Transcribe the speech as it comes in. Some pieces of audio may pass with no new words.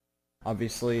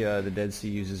Obviously, the Dead Sea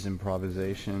uses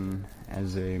improvisation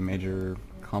as a major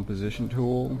composition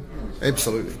tool.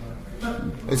 Absolutely.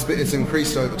 It's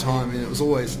increased over time. I mean, it was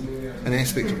always an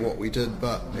aspect of what we did,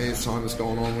 but as time has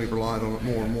gone on, we've relied on it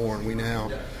more and more, and we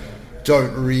now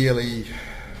don't really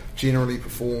generally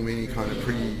perform any kind of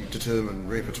predetermined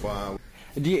repertoire.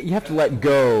 You have to let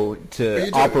go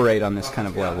to operate on this kind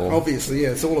of level. Obviously, yeah.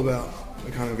 It's all about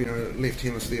the kind of, left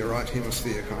hemisphere, right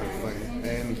hemisphere kind of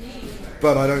thing.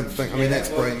 But I don't think, that's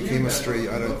brain chemistry.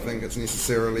 I don't think it's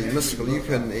necessarily mystical. You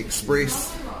can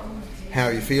express how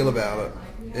you feel about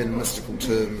it in mystical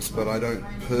terms, but I don't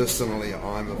personally,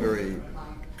 I'm a very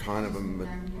kind of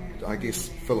I guess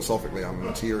philosophically I'm a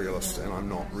materialist, and I'm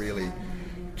not really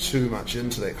too much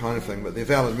into that kind of thing, but they're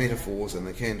valid metaphors and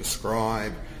they can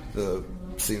describe the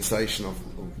sensation of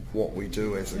what we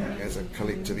do as a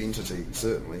collective entity,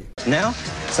 certainly. Now,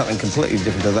 something completely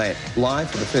different to that.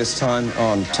 Live for the first time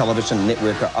on television,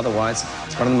 network or otherwise,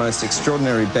 it's one of the most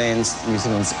extraordinary bands New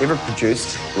Zealand's ever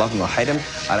produced. Love them or hate them,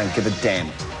 I don't give a damn.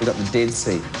 We've got the Dead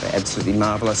Sea. They're absolutely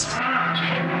marvellous. Look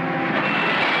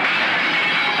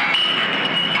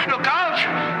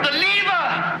out! The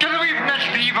lever! Get away from that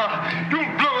lever!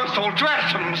 You'll blow us all to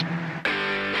atoms!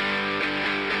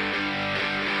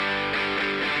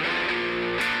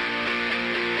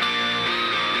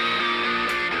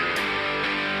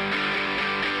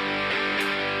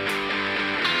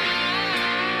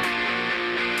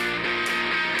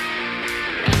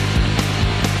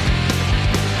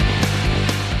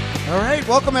 All right,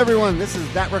 welcome everyone. This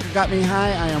is That Record Got Me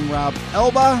High. I am Rob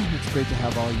Elba. It's great to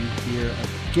have all you here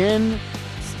again.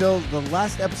 Still, the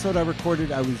last episode I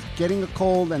recorded, I was getting a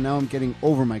cold, and now I'm getting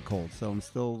over my cold. So I'm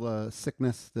still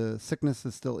sickness. The sickness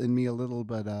is still in me a little,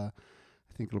 but I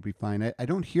think it'll be fine. I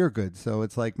don't hear good, so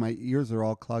it's like my ears are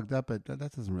all clogged up, but that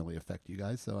doesn't really affect you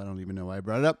guys, so I don't even know why I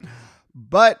brought it up.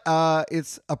 But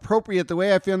it's appropriate. The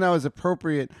way I feel now is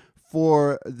appropriate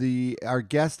for our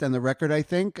guest and the record, I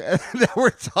think, that we're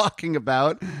talking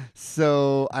about.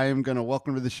 So I am going to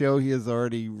welcome to the show. He is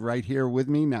already right here with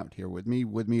me, not here with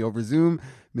me over Zoom,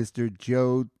 Mr.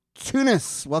 Joe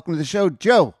Tunis. Welcome to the show,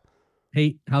 Joe.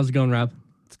 Hey, how's it going, Rob?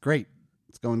 It's great.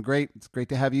 It's going great. It's great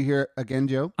to have you here again,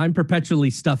 Joe. I'm perpetually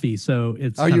stuffy, so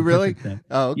it's... Are you really?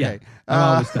 Oh, okay. Yeah, I'm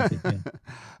always stuffy,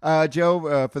 yeah.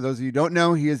 Joe, for those of you who don't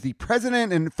know, he is the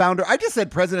president and founder. I just said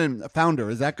president and founder.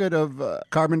 Is that good, of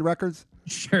Carbon Records?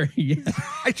 Sure, yeah.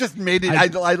 I just made it. I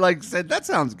said, that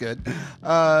sounds good.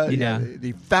 Yeah.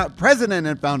 The president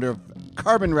and founder of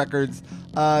Carbon Records,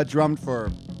 drummed for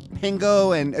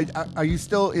Pingo. And are you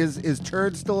still, is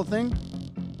Turd still a thing?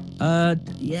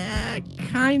 Yeah,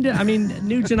 kind of. I mean,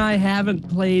 Nuge and I haven't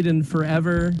played in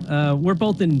forever. We're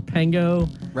both in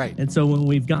Pengo. Right. And so when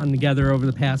we've gotten together over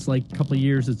the past, couple of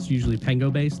years, it's usually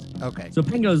Pengo based. Okay. So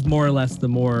Pengo is more or less the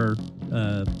more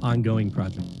ongoing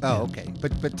project. Oh, okay.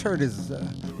 But Turd is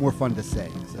more fun to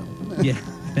say, so. Yeah.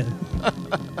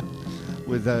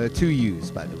 With two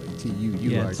U's, by the way.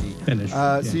 T-U-U-R-D. Yeah, finished.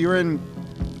 So you're in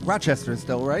Rochester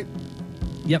still, right?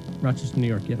 Yep, Rochester, New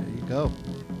York, yep. There you go.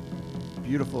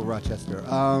 Beautiful Rochester.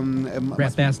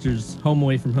 Rat Bastards, home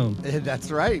away from home.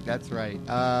 That's right.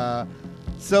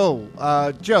 So,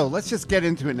 Joe, let's just get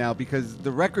into it now, because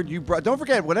the record you brought, don't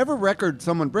forget, whatever record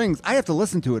someone brings, I have to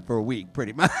listen to it for a week,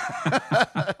 pretty much.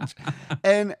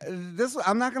 And this,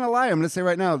 I'm not going to lie, I'm going to say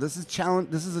right now, this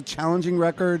is a challenging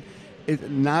record.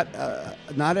 Not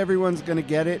everyone's going to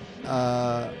get it.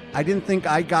 I didn't think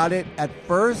I got it at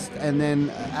first, and then,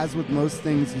 as with most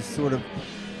things, you sort of,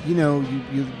 you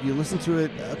listen to it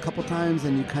a couple times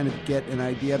and you kind of get an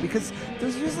idea, because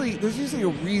there's usually a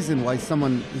reason why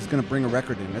someone is going to bring a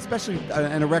record in, especially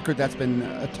and a record that's been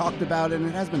talked about, and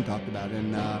it has been talked about.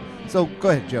 And so go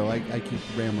ahead, Joe. I keep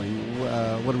rambling.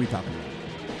 What are we talking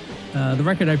about? The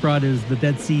record I brought is The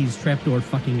Dead Sea's Trapdoor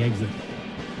Fucking Exit.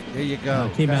 There you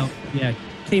go.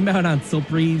 Came out on Silk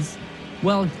Breeze.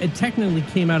 Well, it technically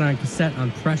came out on cassette on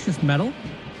Precious Metal,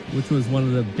 which was one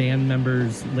of the band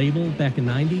members' label back in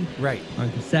 '90. Right.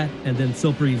 On cassette, and then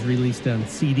Silk Breeze released on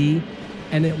CD.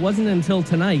 And it wasn't until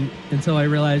tonight until I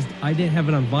realized I didn't have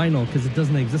it on vinyl, because it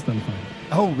doesn't exist on vinyl.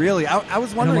 Oh, really? I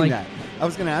was wondering that. I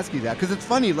was going to ask you that, because it's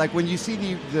funny, like when you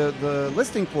see the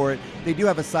listing for it, they do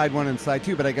have a side 1 and side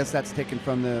 2, but I guess that's taken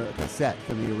from the cassette,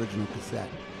 from the original cassette.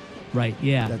 Right,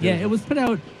 yeah. Yeah, it was put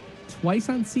out twice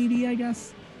on CD, I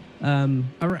guess.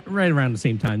 Right around the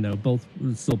same time, though. Both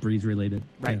Silk Breeze related.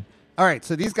 Right. Yeah. All right,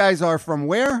 so these guys are from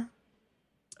where?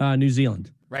 New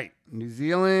Zealand. Right. New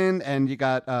Zealand, and you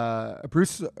got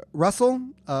Bruce Russell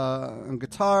on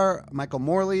guitar, Michael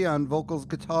Morley on vocals,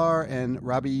 guitar, and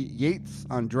Robbie Yates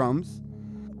on drums.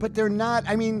 But they're not,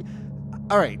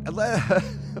 All right,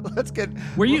 let's get.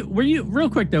 Were you real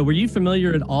quick though? Were you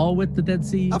familiar at all with the Dead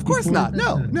Sea? Of course before not.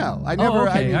 this? No. I never.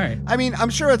 Okay, all right. I mean, I'm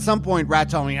sure at some point Rat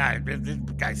told me, "These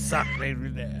guys suck.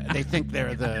 They think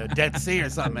they're the Dead Sea or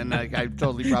something," and I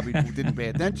totally probably didn't pay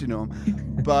attention to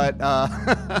them. But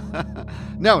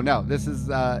no. This is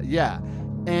yeah.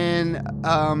 And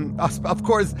of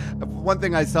course, one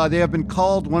thing I saw, they have been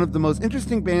called one of the most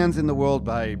interesting bands in the world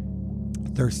by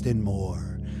Thurston Moore.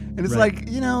 And it's Right. like,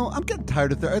 I'm getting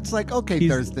tired of Thurston. It's like, okay,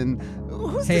 Thurston.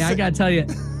 Hey, I gotta tell you,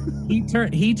 he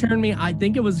turned me. I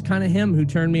think it was kind of him who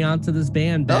turned me on to this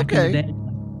band back in the day.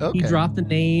 Okay. He dropped the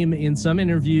name in some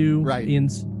interview, Right. in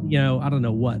I don't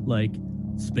know what, like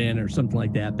Spin or something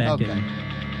like that, back in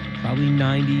probably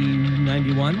 90,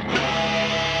 91.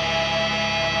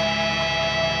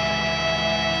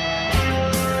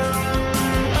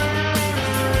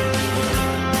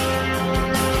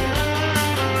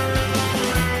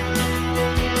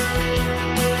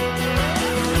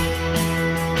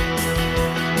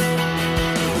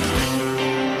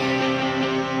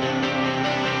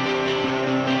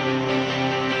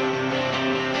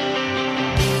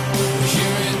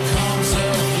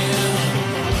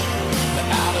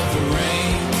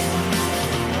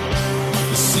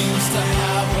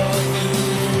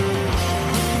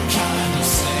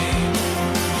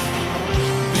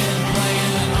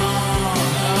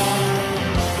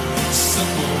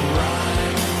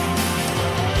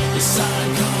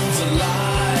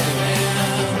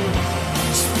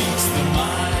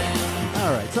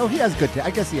 So he has good.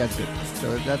 I guess he has good.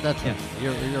 So that's Yeah.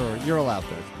 You're allowed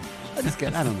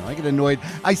those. I don't know. I get annoyed.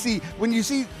 I see when you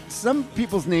see some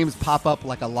people's names pop up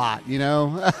like a lot,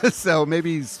 so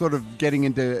maybe he's sort of getting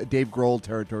into Dave Grohl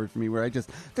territory for me, where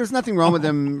there's nothing wrong with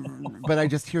them, but I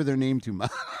just hear their name too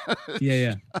much.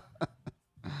 Yeah.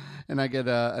 And I get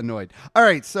annoyed. All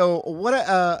right. So what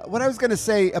I was going to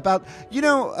say about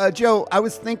Joe, I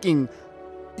was thinking,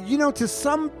 to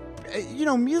some,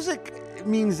 music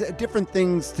means different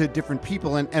things to different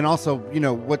people, and also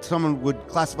what someone would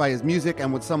classify as music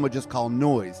and what some would just call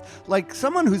noise. Like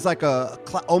someone who's like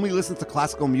only listens to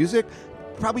classical music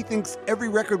probably thinks every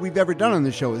record we've ever done on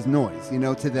the show is noise,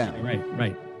 to them.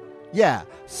 Right. Yeah.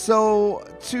 So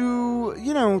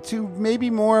to maybe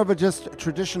more of a just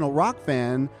traditional rock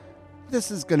fan,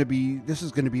 this is going to be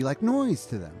like noise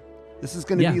to them. This is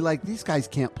going to be like, these guys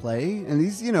can't play, and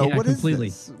these what completely.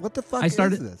 is this? What the fuck is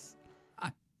this?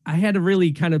 I had to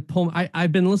really kind of pull.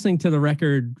 I've been listening to the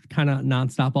record kind of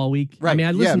nonstop all week. Right. I mean,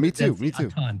 I listen me to too. a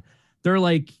ton. They're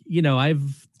like,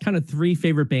 I've kind of 3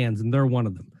 favorite bands, and they're one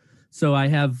of them. So I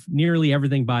have nearly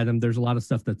everything by them. There's a lot of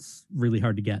stuff that's really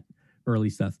hard to get,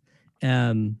 early stuff.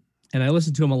 And I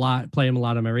listen to them a lot, play them a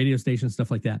lot on my radio station,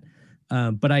 stuff like that.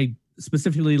 But I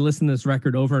specifically listen to this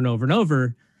record over and over and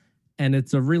over, and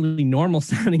it's a really normal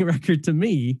sounding record to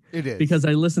me. It is. Because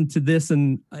I listen to this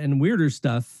and weirder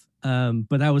stuff.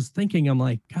 But I was thinking, I'm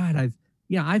like, God,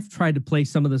 I've tried to play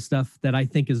some of the stuff that I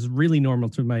think is really normal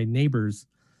to my neighbors.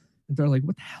 And they're like,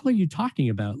 what the hell are you talking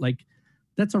about? Like,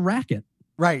 that's a racket.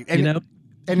 Right. And,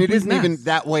 and it isn't mess. even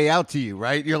that way out to you,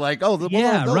 right? You're like, they'll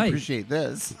right. appreciate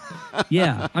this.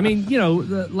 Yeah. I mean,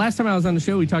 the last time I was on the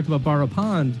show, we talked about Borrow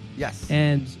Pond. Yes.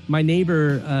 And my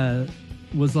neighbor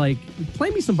was like,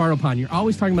 play me some Borrow Pond. You're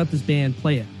always talking about this band.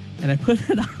 Play it. And I put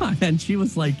it on, and she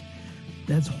was like,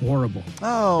 that's horrible.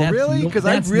 Oh, that's really? Because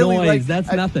that's I really noise. like.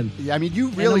 That's nothing. Yeah, I mean, you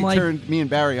really turned me and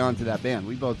Barry onto that band.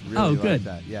 We both really like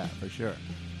that. Yeah, for sure.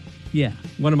 Yeah,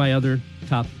 one of my other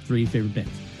top 3 favorite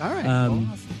bands. All right.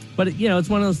 Awesome. But it's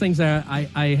one of those things that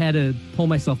I had to pull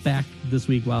myself back this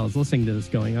week while I was listening to this,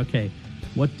 going, okay,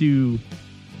 what do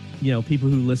people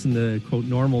who listen to quote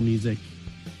normal music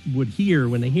would hear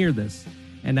when they hear this?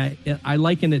 And I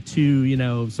liken it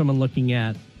to someone looking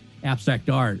at abstract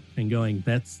art and going,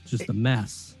 that's just a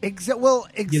mess.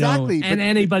 Exactly. And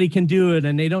anybody can do it,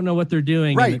 and they don't know what they're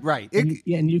doing. Right.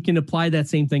 And you can apply that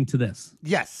same thing to this.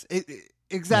 Yes.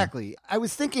 Exactly. Yeah. I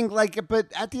was thinking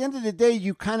but at the end of the day,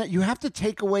 you have to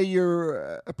take away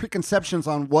your preconceptions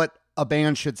on what a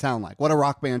band should sound like, what a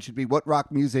rock band should be, what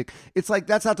rock music. It's like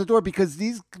that's out the door, because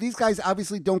these guys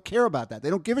obviously don't care about that. They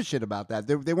don't give a shit about that.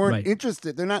 They weren't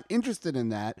interested. They're not interested in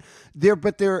that. They're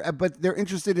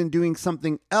interested in doing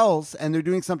something else, and they're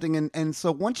doing something. And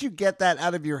so once you get that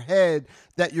out of your head,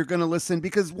 that you're going to listen,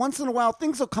 because once in a while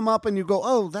things will come up and you go,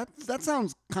 oh, that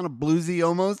sounds kind of bluesy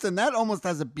almost, and that almost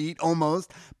has a beat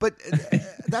almost, but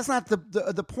that's not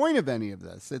the point of any of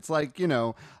this. It's like,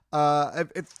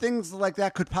 if things like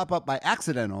that could pop up by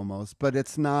accident almost, but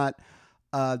it's not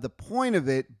the point of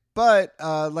it. But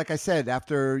like I said,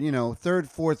 after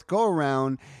 3rd, 4th go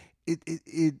around,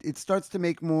 it starts to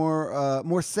make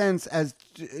more sense as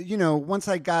once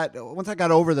I got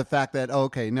over the fact that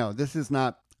this is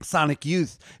not Sonic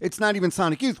Youth. It's not even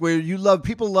Sonic Youth, where who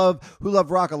love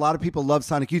rock. A lot of people love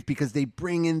Sonic Youth because they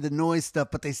bring in the noise stuff,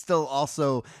 but they still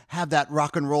also have that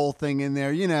rock and roll thing in there,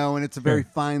 and it's a very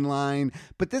fine line.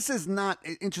 But this is not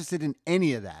interested in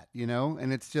any of that,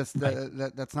 and it's just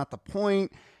that's not the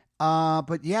point.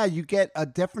 But yeah, you get a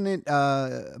definite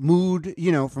mood,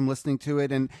 from listening to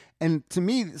it, and to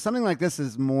me, something like this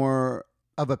is more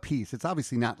of a piece. It's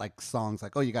obviously not like songs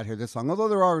like, oh, you got to hear this song, although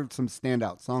there are some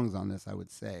standout songs on this, I would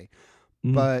say.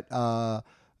 But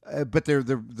they're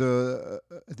the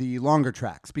longer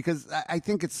tracks, because I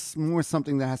think it's more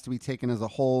something that has to be taken as a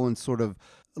whole and sort of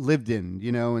lived in,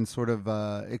 and sort of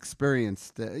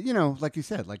experienced, like you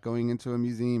said, like going into a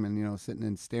museum and, sitting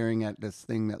and staring at this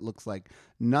thing that looks like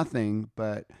nothing.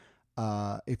 But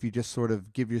if you just sort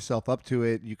of give yourself up to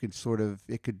it, you could sort of,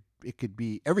 it could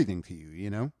be everything to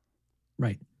you,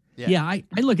 Right. Yeah. I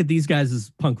look at these guys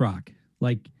as punk rock.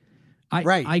 Like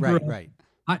I grew up,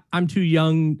 I'm too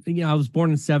young. I was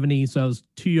born in '70, so I was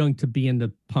too young to be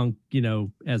into punk,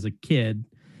 as a kid.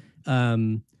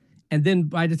 And then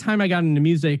by the time I got into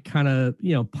music, kind of,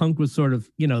 punk was sort of,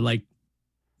 like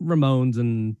Ramones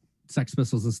and Sex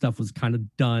Pistols and stuff was kind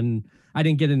of done. I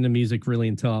didn't get into music really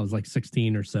until I was like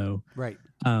 16 or so. Right.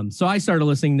 So I started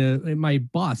listening to, my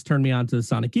boss turned me on to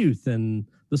Sonic Youth and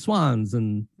the Swans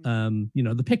and,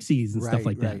 the Pixies and stuff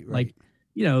like that. Right. Like,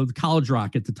 the college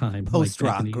rock at the time.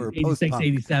 Post-rock or 86, post-punk.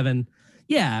 87.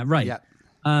 Yeah, right. Yeah.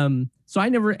 So I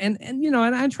never, and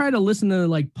I try to listen to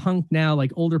like punk now,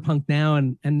 like older punk now.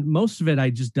 And most of it, I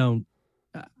just don't,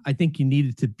 I think you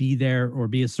needed to be there or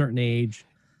be a certain age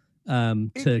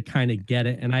to kind of get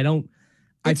it. And I don't,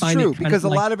 It's true, because a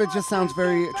lot of it just sounds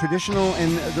very traditional,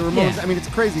 and the Ramones, Yeah. I mean, it's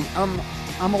crazy.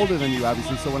 I'm older than you,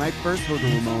 obviously, so when I first heard the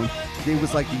Ramones, it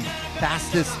was like the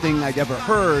fastest thing I'd ever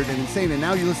heard and insane, and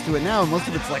now you listen to it now, and most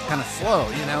of it's like kind of slow,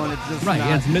 and it's just Right, not,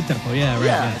 yeah, it's mid-tempo, yeah, right.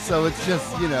 yeah, Yeah. so it's just,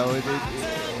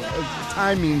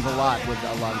 time means a lot with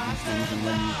a lot of these things, and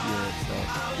when you hear it, so,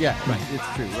 yeah, Right.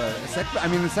 it's true.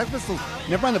 The Sex Pistols,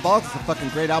 Never Mind the Bollocks is a fucking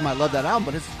great album, I love that album,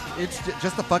 but it's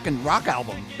just a fucking rock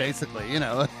album, basically,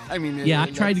 I mean... Yeah,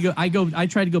 I tried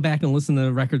to go back and listen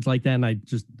to records like that, and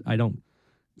I don't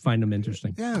find them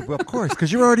interesting. Yeah, well, of course,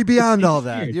 because you're already beyond all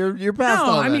that. You're past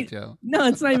all that, Joe. No,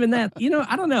 it's not even that.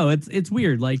 I don't know. It's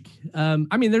weird. Like,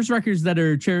 there's records that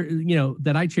are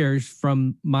that I cherish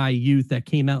from my youth that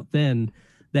came out then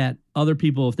that other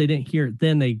people, if they didn't hear it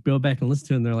then, they go back and listen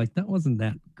to it and they're like, that wasn't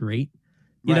that great,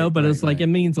 but it's like, it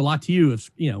means a lot to you if,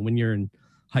 when you're in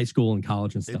high school and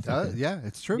college and stuff. It does. Like that. Yeah,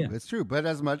 it's true. Yeah. It's true. But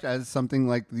as much as something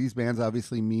like these bands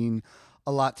obviously mean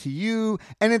a lot to you,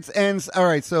 and all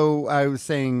right. So I was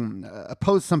saying,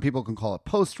 some people can call it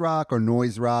post rock or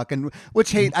noise rock, and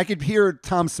I could hear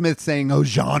Tom Smith saying, "Oh,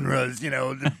 genres,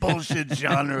 the bullshit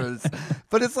genres."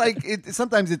 But it's like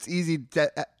sometimes it's easy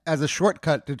as a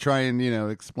shortcut to try and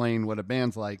explain what a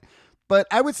band's like. But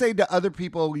I would say to other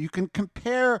people, you can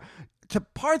compare. To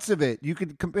parts of it, you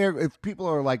could compare if people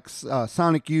are like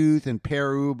Sonic Youth and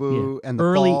Pere Ubu and the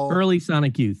early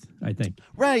Sonic Youth, I think.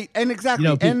 Right, and exactly,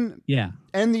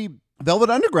 and the Velvet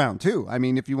Underground too. I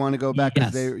mean, if you want to go back,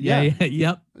 yes.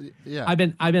 Yep. Yeah. I've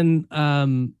been.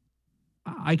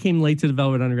 I came late to the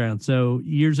Velvet Underground, so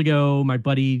years ago, my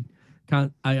buddy,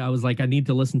 I was like, I need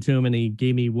to listen to him, and he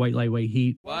gave me White Light, White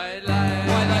Heat. White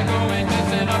light going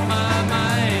messing up my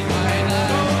mind. White light,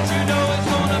 don't you know it's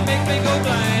gonna make me go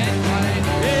blind?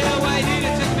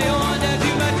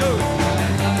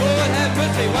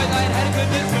 White light had a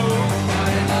goodness knows.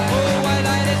 Oh, white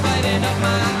light is lighting up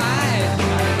my eyes.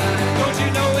 Don't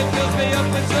you know it fills me up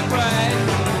with surprise?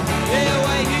 Yeah,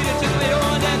 white heat, it took me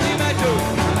on down to my toes.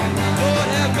 Lord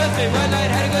have mercy, white light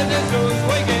had a goodness knows.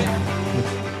 Wake it.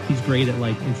 He's great at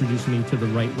like introducing me to the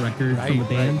right record from the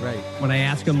band. Right. When I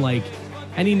ask him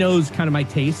and he knows kind of my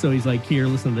taste, so he's like, here,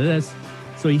 listen to this.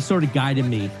 So he sort of guided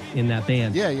me in that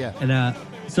band. Yeah. And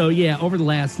so yeah, over the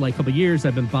last couple of years,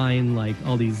 I've been buying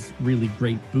all these really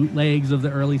great bootlegs of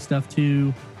the early stuff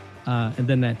too, and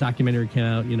then that documentary came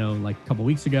out, a couple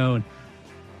weeks ago, and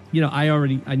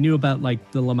I knew about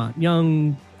the Lamont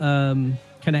Young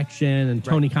connection and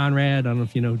Tony Conrad. I don't know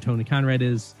if you know who Tony Conrad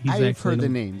is. I've heard the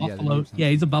name. Buffalo. Yeah,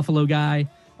 he's a Buffalo guy.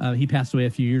 He passed away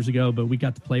a few years ago, but we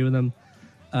got to play with him.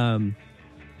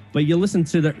 But you listen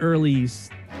to the early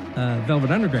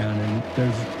Velvet Underground, and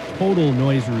there's total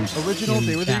noise roots. Original,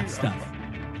 they were that stuff.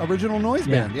 Original noise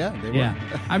band, yeah. They were.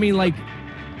 I mean,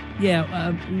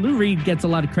 Lou Reed gets a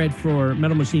lot of credit for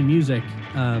Metal Machine Music.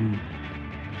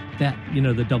 that,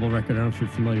 the double record. I don't know if you're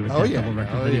familiar with Oh, that yeah. double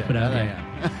record Oh, that he yeah. put out.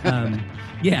 That I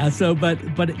Yeah. So, but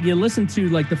you listen to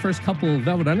like the first couple of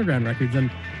Velvet Underground records,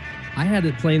 and I had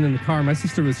it playing in the car. My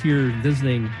sister was here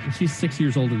visiting. She's 6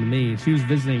 years older than me. She was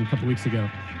visiting a couple weeks ago,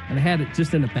 and I had it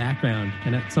just in the background.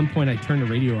 And at some point, I turned the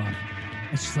radio off.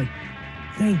 And she's like,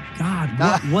 "Thank God,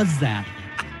 what was that?"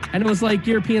 And it was like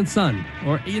European Sun,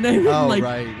 or Oh, like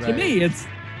right. to me, it's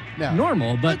No.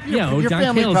 normal. But your John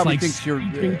family Cale's probably like thinks you're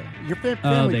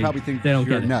family they- probably thinks they don't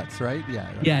you're get it. nuts, right?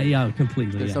 yeah,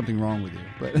 completely. There's Yeah. something wrong with you.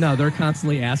 But No, they're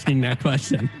constantly asking that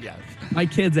question. yes. My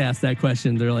kids ask that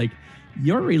question. They're like,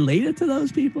 "You're related to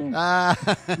those people?" But-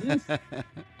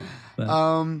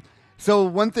 So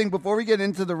one thing before we get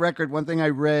into the record, one thing I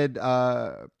read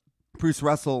Bruce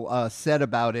Russell said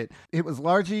about it. It was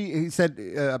largely, he said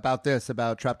about this,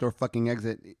 about Trapdoor Fucking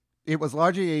Exit. It was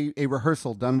largely a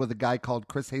rehearsal done with a guy called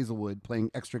Chris Hazelwood playing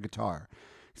extra guitar.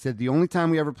 He said the only time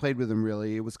we ever played with him,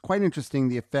 really, it was quite interesting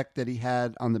the effect that he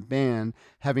had on the band,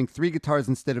 having 3 guitars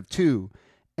instead of 2.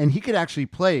 And he could actually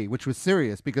play, which was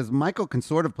serious, because Michael can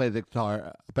sort of play the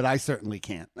guitar, but I certainly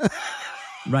can't.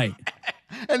 Right.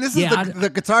 And this Yeah, is the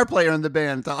guitar player in the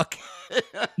band talking.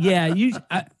 Yeah.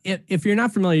 If you're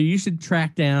not familiar, you should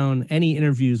track down any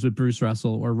interviews with Bruce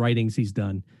Russell or writings he's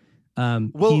done.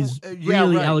 He's yeah,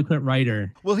 really right. eloquent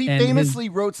writer. Well, he And famously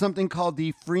wrote something called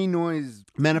the Free Noise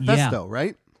Manifesto,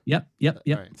 right? Yep. All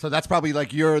right. So that's probably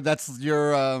like your Bible,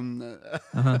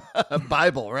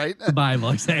 right? The Bible,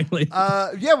 exactly.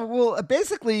 Yeah. Well,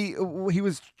 basically, he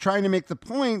was trying to make the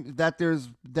point that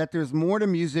there's more to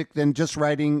music than just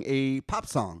writing a pop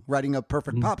song, writing a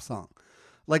perfect pop song.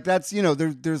 Like that's,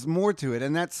 there's more to it.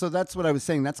 And that's what I was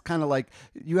saying. That's kind of like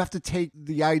you have to take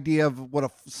the idea of what a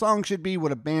song should be,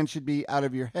 what a band should be out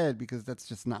of your head, because that's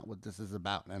just not what this is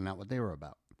about and not what they were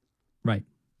about. Right.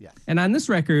 Yes. And on this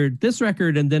record,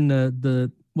 and then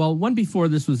the one before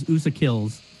this was USA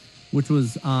Kills, which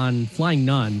was on Flying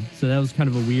Nun. So that was kind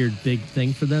of a weird big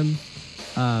thing for them.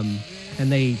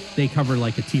 And they cover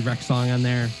like a T-Rex song on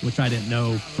there, which I didn't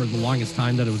know for the longest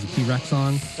time that it was a T-Rex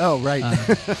song. Oh, right.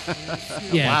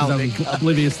 Yeah, Wow, because I was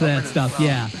oblivious to that stuff.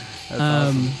 Yeah.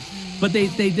 Awesome. But they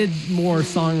did more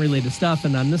song related stuff,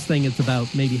 and on this thing it's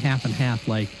about maybe half and half,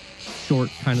 like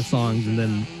short kind of songs and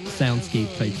then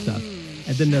soundscape type stuff.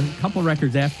 And then a couple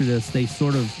records after this,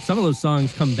 some of those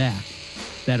songs come back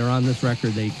that are on this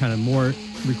record. They kind of more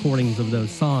recordings of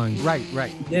those songs.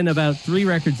 Right. Then about 3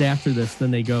 records after this,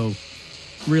 then they go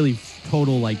really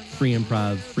total like free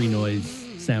improv, free noise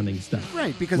sounding stuff.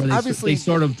 Right, because where obviously they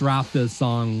sort of drop the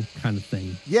song kind of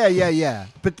thing. Yeah.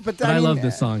 But I mean, love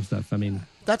the song stuff. I mean,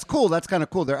 that's cool. That's kind of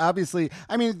cool. They're obviously,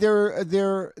 I mean,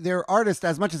 they're artists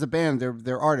as much as a band.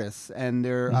 They're artists, and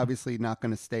they're obviously not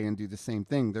going to stay and do the same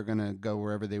thing. They're going to go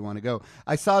wherever they want to go.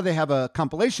 I saw they have a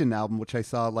compilation album, which I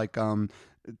saw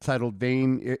titled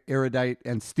Vain, Erudite,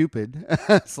 and Stupid,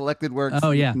 Selected Works,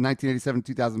 Oh, yeah.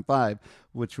 1987-2005,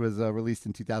 which was released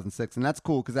in 2006. And that's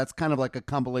cool because that's kind of like a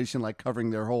compilation, like covering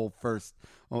their whole first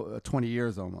 20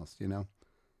 years almost,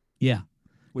 yeah.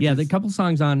 Which Yeah, is- the couple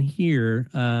songs on here,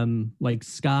 like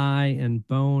Sky and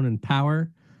Bone and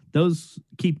Power, those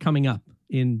keep coming up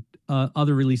in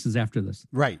other releases after this.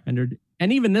 Right.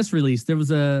 And even this release, there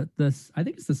was I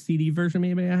think it's the CD version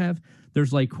maybe I have.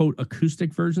 There's like, quote,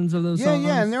 acoustic versions of those songs.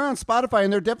 Yeah, and they're on Spotify,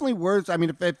 and they're definitely worth. I mean,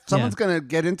 if someone's going to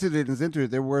get into it and is into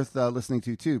it, they're worth listening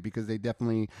to too, because they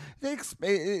definitely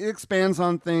it expands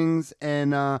on things.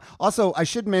 And also, I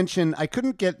should mention, I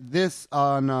couldn't get this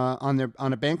on a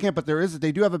Bandcamp, but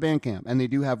they do have a Bandcamp, and they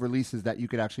do have releases that you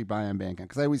could actually buy on Bandcamp,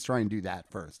 because I always try and do that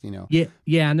first, Yeah,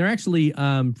 and they're actually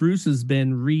Bruce has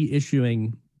been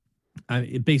reissuing.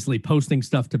 Basically posting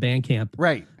stuff to Bandcamp,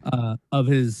 right? Of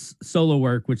his solo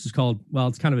work, which is called,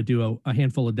 it's kind of a duo, A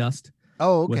Handful of Dust.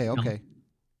 Oh, okay.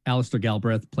 Alistair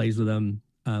Galbraith plays with him,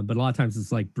 but a lot of times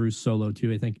it's like Bruce solo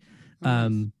too, I think.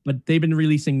 But they've been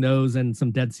releasing those and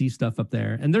some Dead Sea stuff up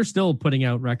there, and they're still putting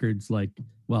out records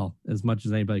as much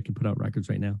as anybody can put out records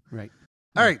right now. Right.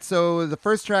 All right, so the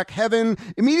first track, Heaven,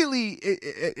 immediately,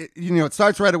 it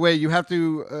starts right away. You have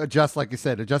to adjust, like you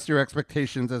said, adjust your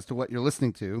expectations as to what you're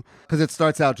listening to, because it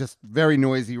starts out just very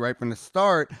noisy right from the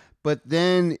start, but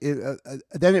then it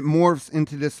morphs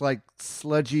into this like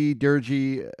sludgy,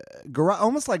 dirgy,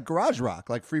 almost like garage rock,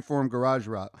 like freeform garage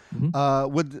rock,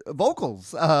 with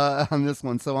vocals on this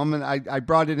one. So I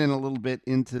brought it in a little bit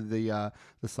into the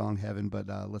song Heaven, but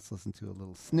let's listen to a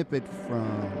little snippet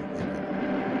from Heaven.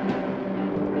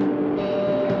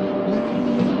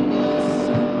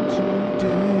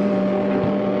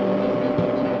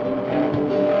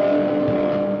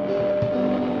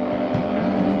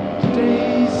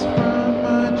 Days from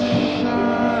my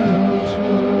childhood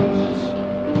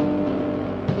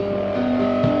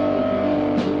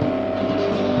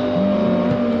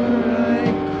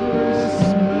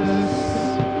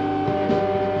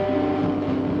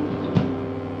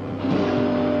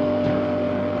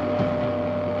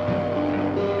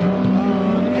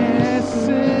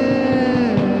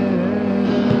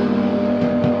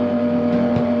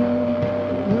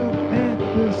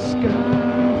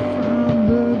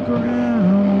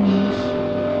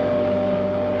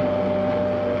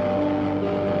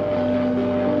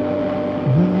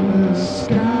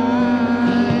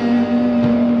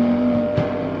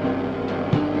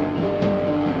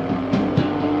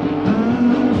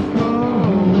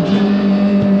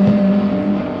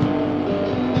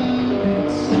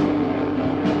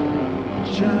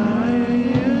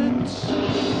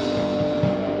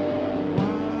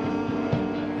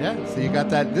Yeah, so you got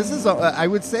that. This is, I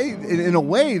would say, in a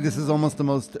way, this is almost the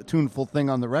most tuneful thing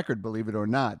on the record, believe it or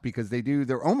not, because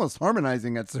they're almost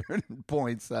harmonizing at certain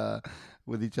points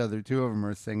with each other. Two of them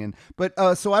are singing. But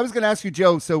so I was going to ask you,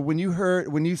 Joe. So when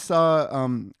you saw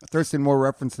Thurston Moore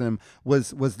reference them,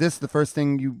 was this the first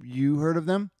thing you heard of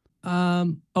them?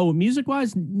 Music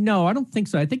wise, no, I don't think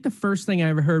so. I think the first thing I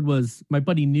ever heard was my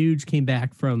buddy Nuge came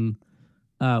back from.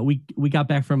 We got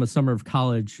back from a summer of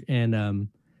college, and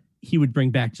he would bring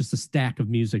back just a stack of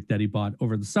music that he bought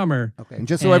over the summer. Okay, and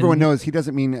just so everyone knows, he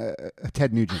doesn't mean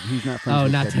Ted Nugent. He's not friends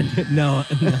with not Ted Nugent. No.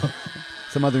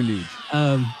 Some other Nuge.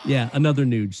 Yeah, another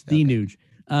Nuge, the Nuge.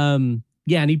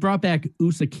 Yeah, and he brought back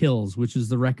USA Kills, which is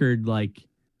the record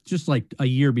just a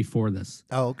year before this.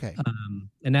 Oh, okay.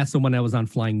 And that's the one that was on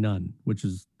Flying Nun, which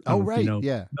is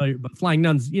yeah. But Flying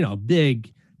Nun's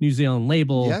big New Zealand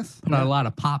label. Yes, put out a lot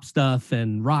of pop stuff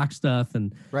and rock stuff,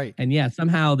 and right. And yeah,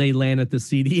 somehow they landed the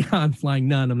CD on Flying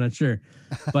Nun. I'm not sure,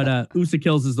 but USA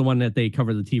Kills is the one that they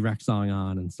cover the T-Rex song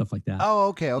on and stuff like that. Oh,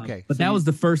 okay. But so that was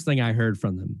the first thing I heard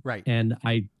from them. Right. And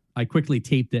I quickly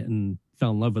taped it and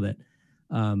fell in love with it.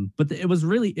 But it was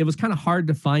kind of hard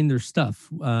to find their stuff.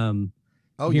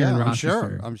 Here in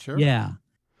Rochester. I'm sure. Yeah.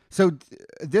 So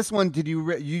this one, did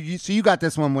you got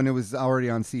this one when it was already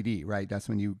on CD, right? That's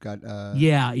when you got.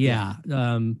 Yeah.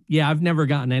 I've never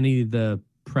gotten any of the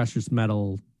Precious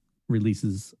Metal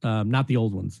releases, not the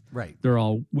old ones. Right. They're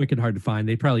all wicked hard to find.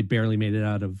 They probably barely made it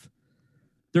out of.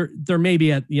 They're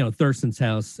maybe at Thurston's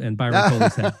house and Byron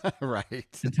Foley's house,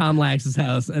 right? And Tom Lax's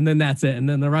house, and then that's it. And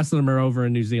then the rest of them are over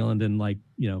in New Zealand in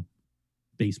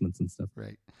basements and stuff.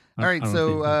 Right. All right,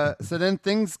 so then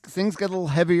things get a little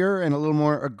heavier and a little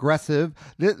more aggressive.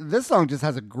 This song just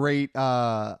has a great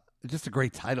title.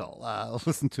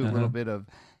 Listen to a little bit of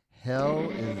 "Hell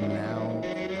Is Now."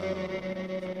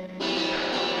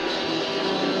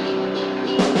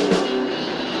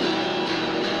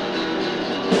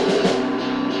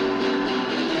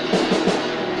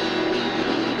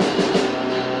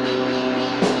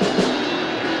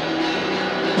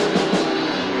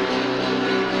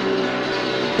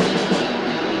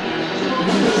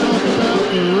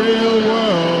 The real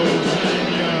world,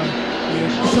 and you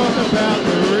talk about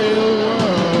the real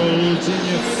world, and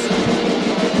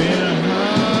it's been a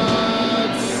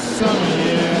hard summer,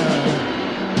 yeah.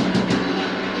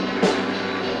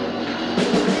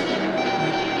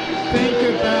 Think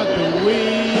about the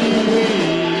wee,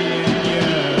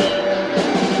 yeah.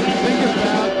 Think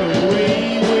about the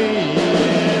wee,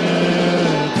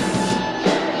 and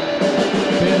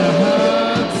it's been a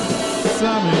hard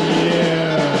summer,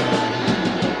 yeah.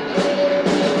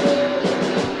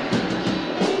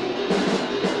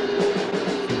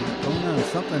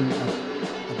 Something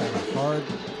about a hard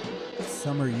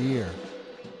summer year.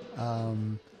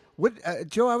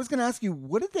 Joe, I was going to ask you,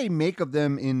 what did they make of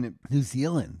them in New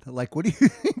Zealand? Like, what do you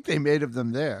think they made of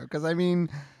them there? Because I mean,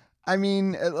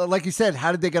 like you said,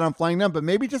 how did they get on Flying Nun? But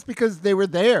maybe just because they were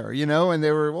there, and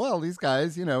they were, these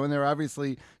guys, and they're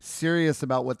obviously serious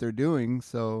about what they're doing.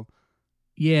 So,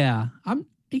 yeah, I'm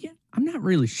not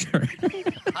really sure.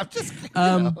 I'm just,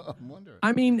 I'm wondering.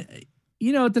 I mean.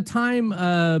 At the time,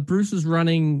 Bruce was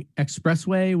running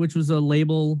Expressway, which was a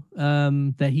label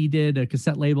that he did, a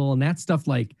cassette label, and that stuff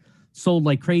sold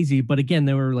like crazy. But again,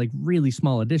 they were really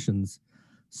small editions.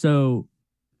 So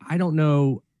I don't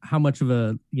know how much of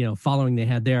a following they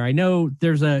had there. I know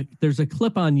there's a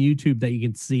clip on YouTube that you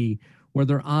can see where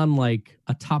they're on a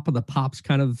Top of the Pops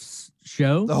kind of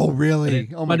show. Oh, really?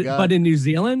 My God. But in New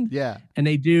Zealand, yeah. And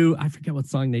they do. I forget what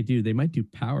song they do. They might do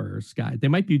Power or Sky. They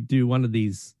might do one of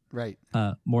these. Right.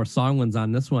 More song ones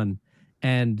on this one.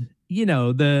 And,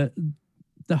 the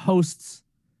hosts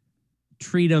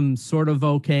treat them sort of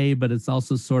okay, but it's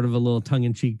also sort of a little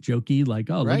tongue-in-cheek jokey, look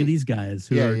at these guys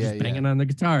who are just banging on the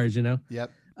guitars,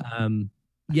 Yep.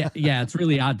 Yeah, it's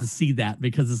really odd to see that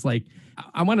because it's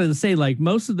I wanted to say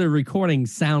most of the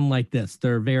recordings sound like this.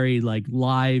 They're very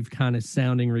live kind of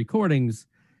sounding recordings.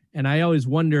 And I always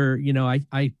wonder,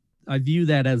 I view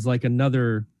that as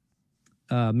another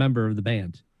member of the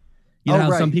band.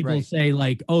 How some people say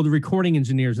the recording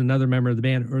engineer is another member of the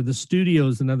band or the studio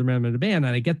is another member of the band.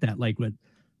 And I get that with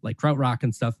Krautrock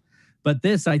and stuff. But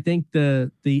this, I think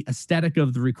the aesthetic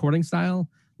of the recording style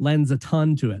lends a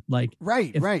ton to it.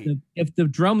 If the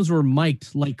drums were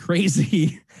mic'd like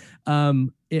crazy,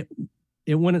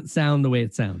 it wouldn't sound the way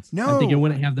it sounds. No. I think it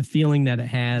wouldn't have the feeling that it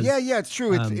has. Yeah, it's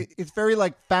true. It's very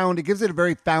like found. It gives it a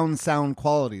very found sound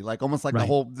quality, like almost like Right.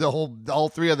 all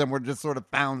three of them were just sort of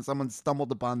found. Someone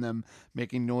stumbled upon them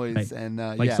making noise, Right. and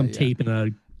like some tape in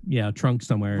a trunk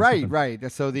somewhere. or Right, something.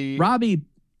 right. So the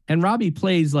Robbie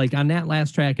plays like on that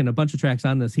last track and a bunch of tracks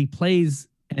on this. He plays,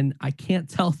 and I can't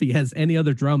tell if he has any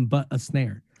other drum but a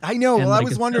snare. I know. and Well, I like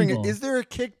was a wondering, cymbal. is there a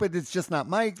kick, but it's just not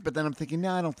mic'd? But then I'm thinking,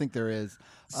 no, I don't think there is.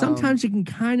 Sometimes you can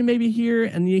kind of maybe hear,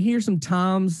 and you hear some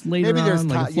toms later Maybe there's on,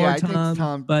 like a floor I think tom,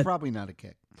 Tom, but probably not a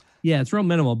kick. yeah, it's real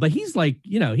minimal. But he's like,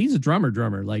 he's a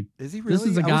drummer. Like, Is he really? This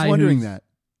is a I guy was wondering who's- that.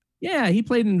 yeah, he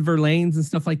played in Verlaine's and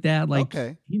stuff like that. Like,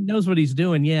 Okay. he knows what he's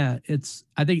doing. Yeah,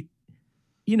 I think,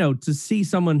 to see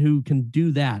someone who can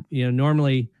do that,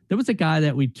 normally there was a guy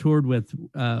that we toured with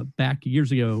back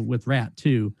years ago with Rat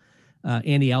too,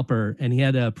 Andy Alper, and he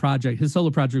had a project. His solo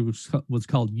project was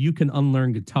called "You Can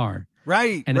Unlearn Guitar."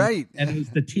 Right, And right. it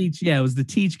was to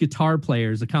teach guitar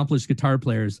players, accomplished guitar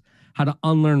players, how to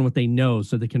unlearn what they know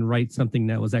so they can write something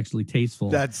that was actually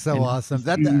tasteful. That's so And awesome.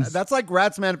 use- That's like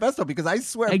Rat's manifesto, because I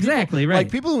swear Exactly, people, right.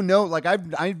 Like people who know, like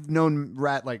I've known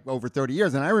Rat like over 30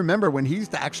 years, and I remember when he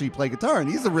used to actually play guitar, and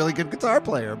he's a really good guitar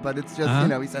player. But it's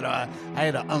just he said, I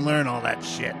had to unlearn all that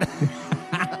shit.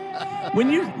 when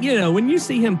you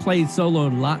see him play solo a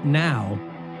lot now,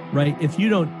 right? If you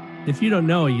don't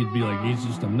know, you'd be like, he's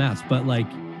just a mess. But like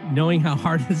knowing how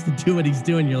hard it is to do what he's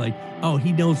doing, you're like, oh,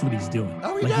 he knows what he's doing.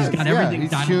 Oh, he like, does. He's got yeah, everything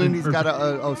he's dialed tuned. in He's got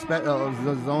perfect.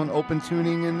 his own open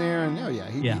tuning in there, and he does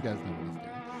know what he's doing.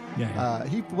 Yeah.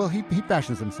 He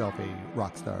fashions himself a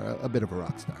rock star, a bit of a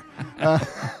rock star.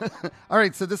 All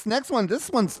right, so this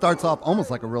one starts off almost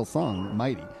like a real song,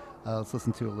 Mighty. Let's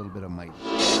listen to a little bit of Mighty.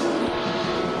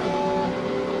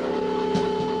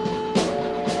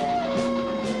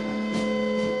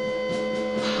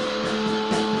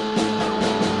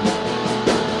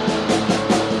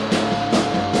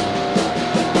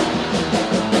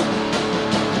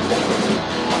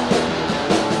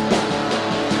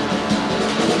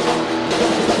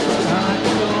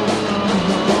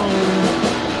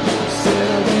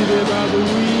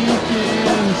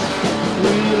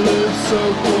 So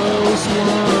close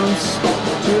once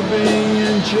to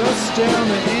being just down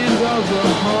the end of the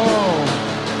hall.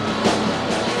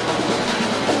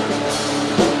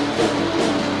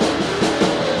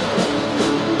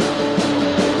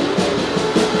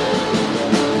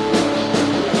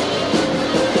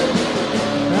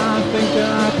 I think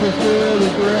I prefer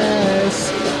the grass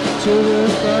to the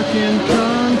fucking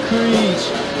concrete.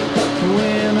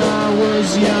 When I was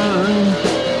young,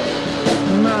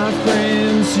 my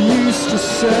friends used to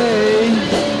say,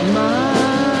 mighty.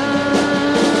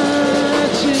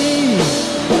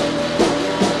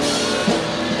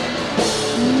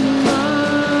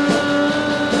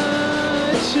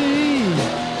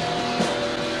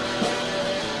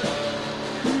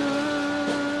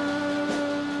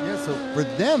 Yeah, so for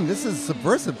them, this is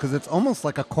subversive because it's almost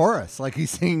like a chorus, like he's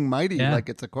singing Mighty, Yeah. like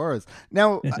it's a chorus.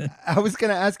 Now, I was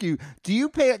going to ask you, do you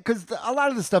pay, because a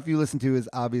lot of the stuff you listen to is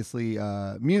obviously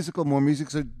more music,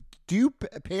 so do you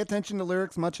pay attention to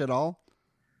lyrics much at all?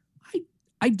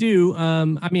 I do.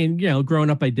 I mean, growing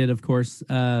up, I did, of course.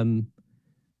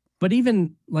 But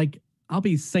even like, I'll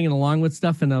be singing along with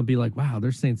stuff, and I'll be like, "Wow,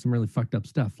 they're saying some really fucked up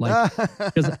stuff." Like,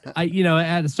 because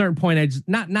at a certain point, I just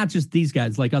not just these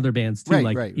guys, like other bands too,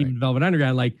 even Velvet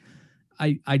Underground. Like,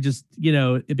 I just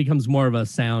it becomes more of a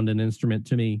sound and instrument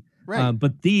to me. Right.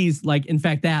 But these, like, in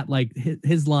fact, that like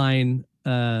his line,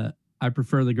 "I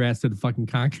prefer the grass to the fucking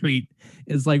concrete,"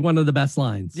 is like one of the best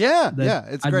lines. Yeah,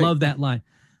 it's great. I love that line.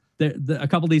 A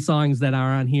couple of these songs that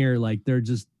are on here, like, they're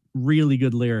just really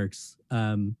good lyrics.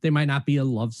 They might not be a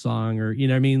love song or, you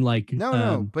know what I mean? Like,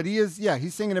 no, but he's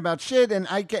singing about shit, and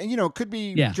I can, it could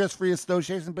be just free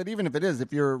association, but even if it is,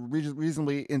 if you're a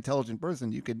reasonably intelligent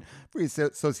person, you could free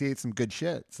associate some good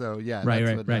shit. So yeah,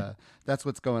 right. That's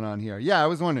what's going on here. Yeah, I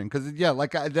was wondering, because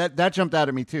that jumped out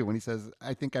at me too when he says,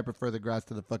 "I think I prefer the grass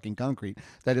to the fucking concrete."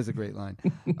 That is a great line.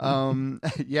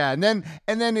 Yeah, and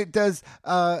then it does.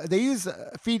 They use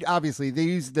obviously they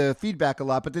use the feedback a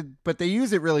lot, but they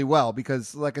use it really well,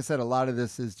 because, like I said, a lot of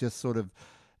this is just sort of,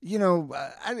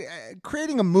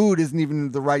 creating a mood isn't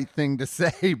even the right thing to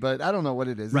say, but I don't know what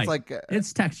it is. Right. It's like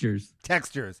it's textures,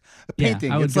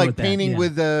 painting. I would It's go like with that, painting yeah.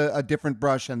 with a different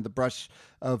brush, and the brush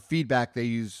of feedback they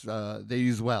use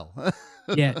well.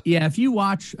 yeah. If you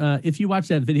watch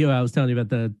that video I was telling you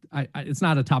about, it's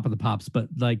not a Top of the Pops, but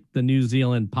like the New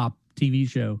Zealand pop TV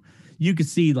show, you could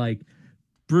see like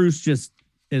Bruce just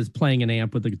is playing an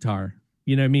amp with the guitar.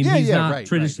 You know what I mean? He's not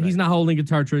He's not holding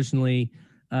guitar traditionally.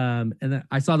 And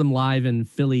I saw them live in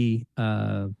Philly.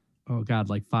 oh God,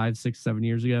 like 5, 6, 7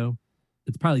 years ago.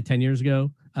 It's probably 10 years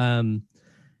ago. And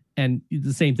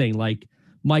the same thing, like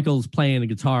Michael's playing a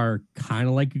guitar kind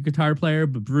of like a guitar player,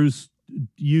 but Bruce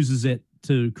uses it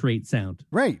to create sound.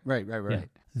 Right. Yeah.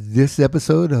 This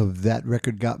episode of That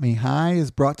Record Got Me High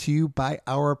is brought to you by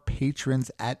our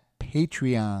patrons at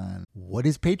Patreon. What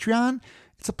is Patreon?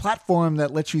 It's a platform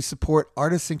that lets you support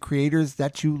artists and creators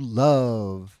that you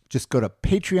love. Just go to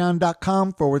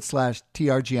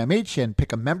patreon.com/TRGMH and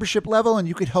pick a membership level, and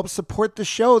you could help support the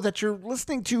show that you're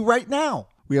listening to right now.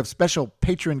 We have special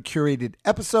patron curated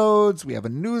episodes. We have a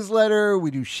newsletter.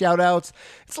 We do shout outs.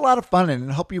 It's a lot of fun and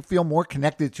it'll help you feel more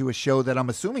connected to a show that I'm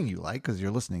assuming you like because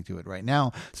you're listening to it right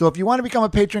now. So if you want to become a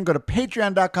patron, go to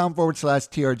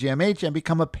patreon.com/TRGMH and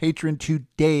become a patron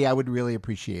today. I would really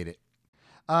appreciate it.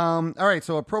 All right,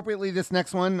 so appropriately, this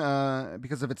next one,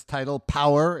 because of its title,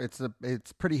 Power, it's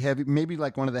pretty heavy, maybe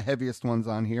like one of the heaviest ones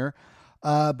on here.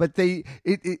 But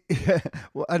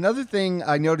well, another thing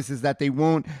I noticed is that they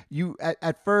won't,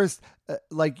 at first,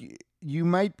 like you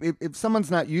might, if someone's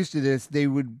not used to this, they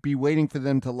would be waiting for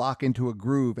them to lock into a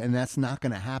groove, and that's not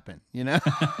going to happen, you know?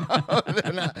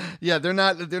 They're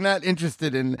not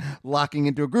interested in locking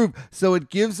into a groove. So it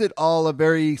gives it all a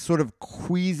very sort of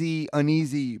queasy,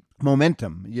 uneasy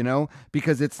momentum, you know,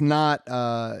 because it's not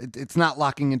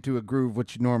locking into a groove,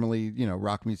 which normally, you know,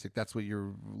 rock music, that's what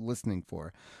you're listening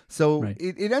for. So Right.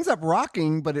 it ends up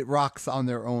rocking, but it rocks on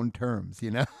their own terms,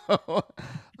 you know.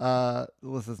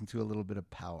 Let's listen to a little bit of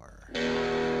Power.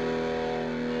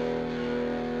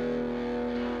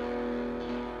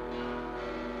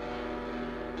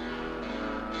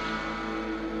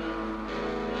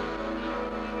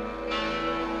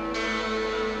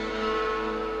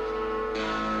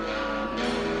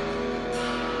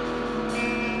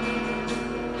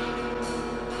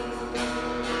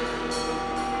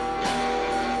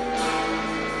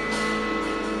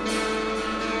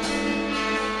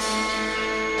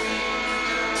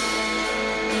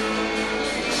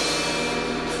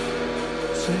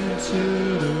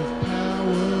 Sensitive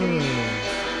power.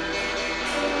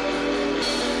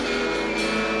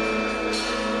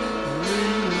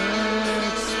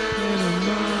 Relax,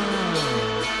 Panama.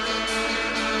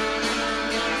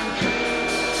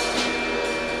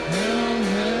 Hell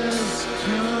has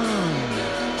come.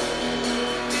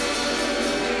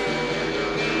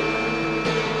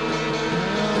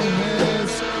 Hell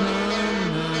has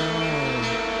come now.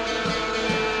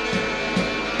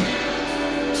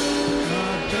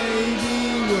 My baby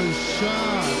was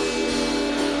shot.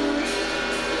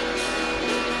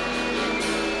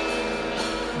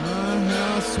 My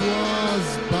house was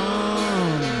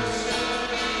bombed.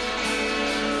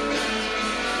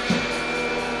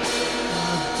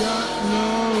 I've got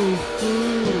no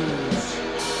food.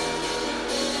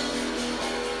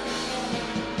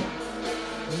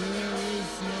 There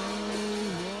is no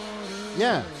water.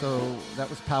 Yeah, so that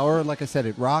was Power. Like I said,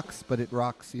 it rocks, but it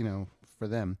rocks, you know, for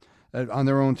them on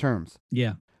their own terms.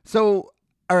 Yeah. So,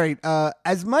 all right,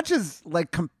 as much as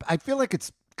like I feel like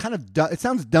it's kind of it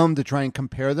sounds dumb to try and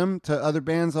compare them to other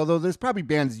bands, although there's probably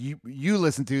bands you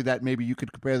listen to that maybe you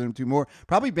could compare them to more.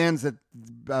 Probably bands that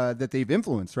that they've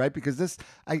influenced, right? Because this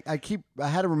I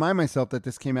had to remind myself that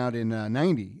this came out in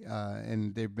 90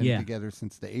 and they've been together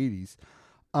since the 80s.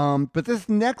 But this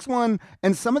next one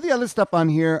and some of the other stuff on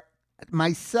here,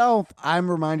 myself,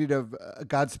 I'm reminded of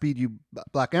Godspeed You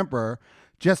Black Emperor,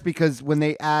 just because when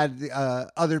they add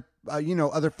other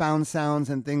found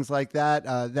sounds and things like that,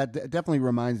 that definitely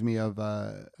reminds me of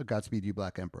Godspeed You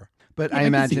Black Emperor. But Yeah, I I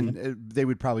can see imagine they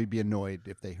would probably be annoyed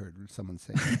if they heard someone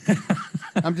say it.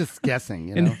 I'm just guessing,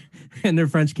 you know. And their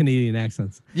French Canadian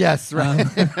accents. Yes, right.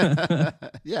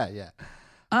 Yeah.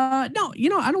 No,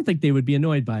 I don't think they would be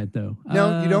annoyed by it though.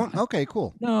 No, you don't? Okay,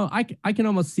 cool. No, I can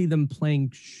almost see them playing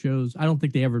shows. I don't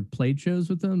think they ever played shows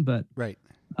with them, but Right.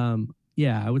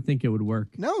 yeah, I would think it would work.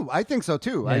 No, I think so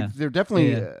too. Yeah. They're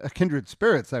definitely Yeah. kindred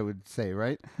spirits, I would say,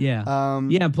 right? Yeah.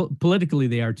 Yeah, politically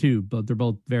they are too, but they're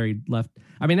both very left.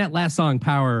 I mean, that last song,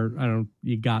 Power, I don't know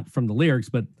you got from the lyrics,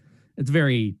 but it's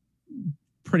very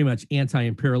pretty much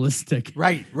anti-imperialistic.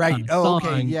 Right. Oh, okay,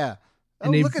 song. yeah. Oh,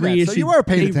 And they've look at that. So reissued- you are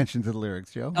paying they- attention to the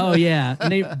lyrics, Joe. Oh yeah,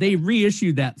 and they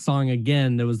reissued that song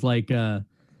again. It was like I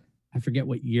forget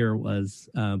what year it was,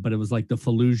 but it was like the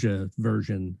Fallujah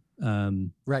version.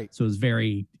 Right. So it was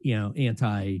very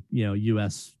anti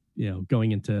U.S.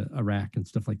 Going into Iraq and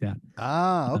stuff like that.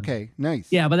 Ah, okay, nice.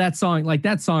 Yeah, but that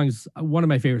song's one of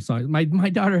my favorite songs. My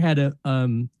daughter had a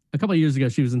couple of years ago.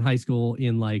 She was in high school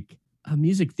in like a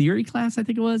music theory class, I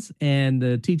think it was, and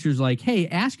the teacher's like, "Hey,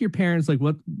 ask your parents like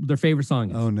what their favorite song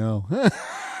is." Oh no.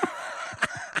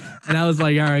 And I was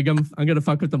like, all right, I'm gonna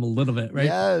fuck with them a little bit, right?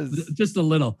 Yes. Just a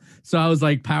little. So I was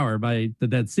like, Power by the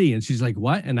Dead Sea, and she's like,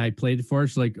 what? And I played it for her.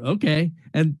 She's like, okay,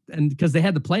 and because they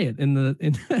had to play it in the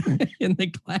in the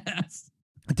class.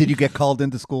 Did you get called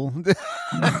into school? No,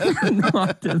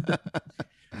 I didn't.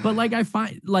 But like I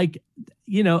find like,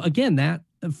 again, that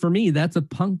for me, that's a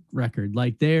punk record.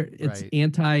 Like it's Right.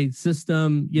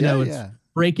 anti-system, it's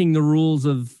breaking the rules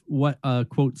of what a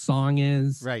quote song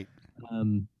is. Right.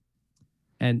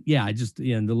 And yeah, I just,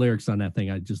 the lyrics on that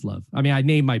thing, I just love. I mean, I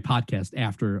named my podcast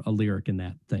after a lyric in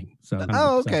that thing. So, 100%.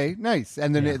 Oh, okay. Nice.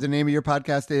 And then the name of your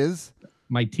podcast is?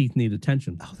 My Teeth Need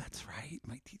Attention. Oh, that's right.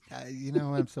 My teeth.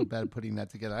 I'm so bad at putting that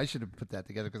together. I should have put that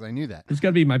together because I knew that. It's got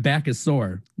to be My Back is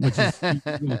Sore, which is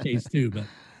the case too, but.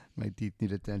 My teeth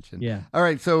need attention. Yeah. All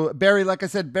right. So Barry, like I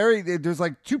said, there's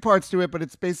like 2 parts to it, but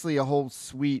it's basically a whole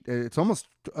suite. It's almost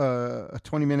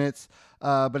 20 minutes,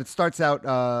 but it starts out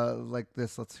like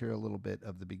this. Let's hear a little bit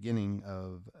of the beginning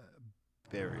of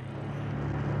Barry.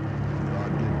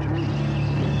 God did too.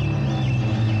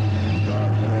 And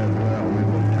God said, well, we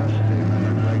will test him. And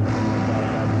the great thing about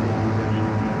that movie is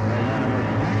that when it was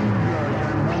dangerous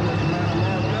and when this man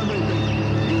lost everything,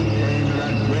 he came to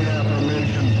that great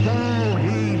affirmation, though he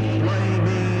slay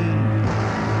me,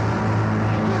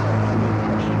 still I will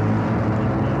trust him.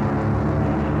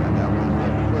 And that was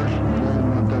the first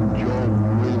moment that Job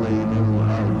really knew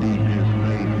how deep his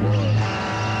faith was.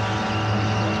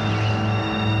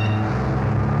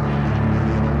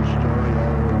 Story,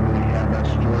 or we have that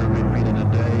story repeated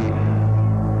today.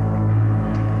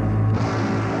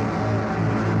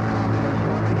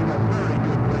 Making a very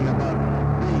good thing about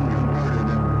being converted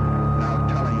and now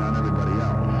telling on everybody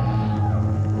else.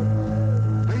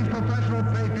 These professional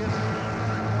patriots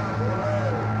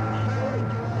say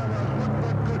to all of us,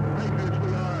 what good patriots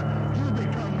we are. You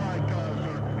become like us,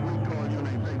 or we call your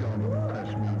name. They don't impress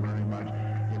me very much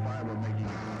if I were making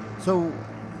it. So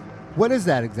what is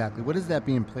that exactly? What is that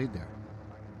being played there?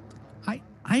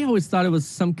 I always thought it was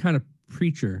some kind of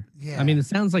preacher. Yeah. I mean, it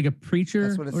sounds like a preacher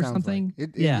That's what it or sounds something. like.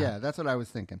 Yeah. That's what I was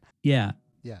thinking. Yeah.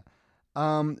 Yeah.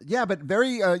 But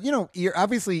very,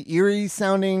 obviously eerie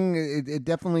sounding. It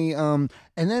definitely, and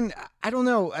then I don't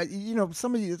know,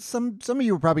 some of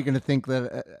you are probably going to think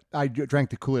that I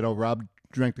drank the Kool-Aid. Oh, Rob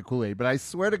drank the Kool-Aid, but I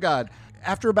swear to God,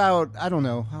 after about, I don't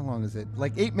know, how long is it?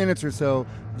 Like 8 minutes or so,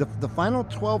 the final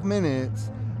 12 minutes,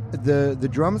 the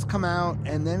drums come out,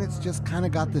 and then it's just kind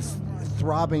of got this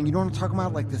throbbing. You know what I'm talking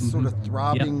about? Like this sort of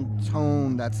throbbing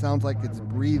tone that sounds like it's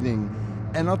breathing.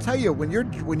 And I'll tell you, when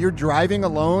you're driving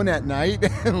alone at night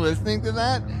and listening to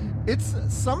that, it's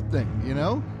something,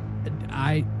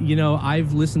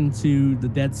 I've listened to the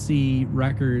Dead Sea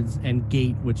Records and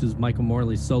Gate, which is Michael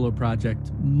Morley's solo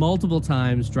project, multiple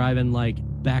times driving like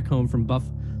back home from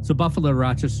So Buffalo to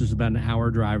Rochester's about an hour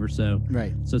drive or so.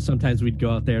 Right. So sometimes we'd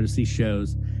go out there to see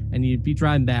shows, and you'd be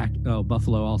driving back. Oh,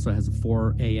 Buffalo also has a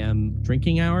 4 a.m.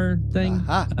 drinking hour thing.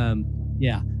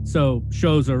 Yeah. So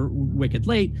shows are wicked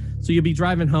late. So you'll be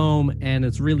driving home, and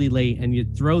it's really late, and you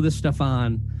throw this stuff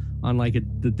on like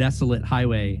the desolate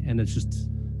highway, and it's just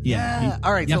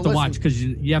all right. You have to watch because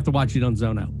you have to watch. You don't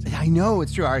zone out. I know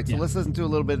it's true. All right. So let's listen to a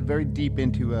little bit, very deep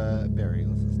into Barry.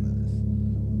 Let's listen to this.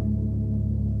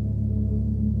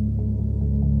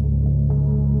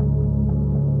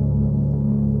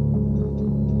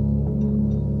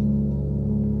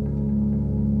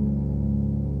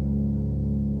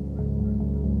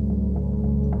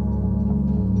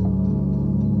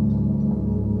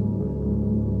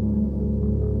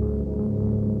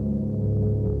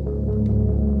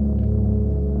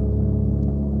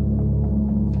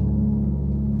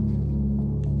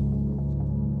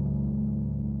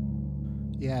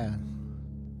 Yeah.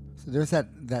 So there's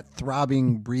that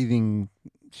throbbing, breathing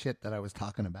shit that I was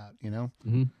talking about,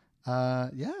 Mm-hmm.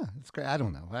 Yeah, it's great. I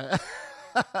don't know.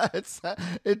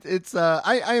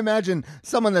 I imagine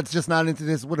someone that's just not into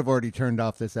this would have already turned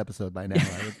off this episode by now.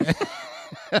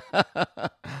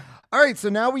 All right, so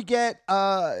now we get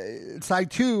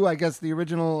side 2, I guess the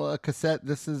original cassette.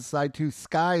 This is side 2,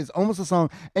 Sky is almost a song.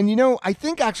 And I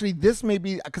think actually this may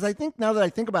be, because I think now that I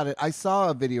think about it, I saw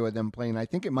a video of them playing. I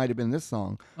think it might have been this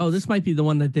song. Oh, this might be the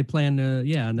one that they play on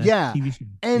on that TV show.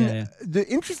 And the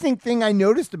interesting thing I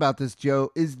noticed about this,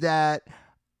 Joe, is that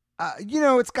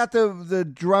it's got the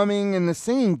drumming and the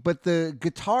singing, but the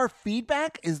guitar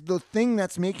feedback is the thing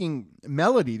that's making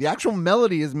melody. The actual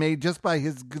melody is made just by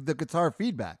the guitar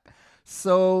feedback.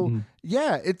 So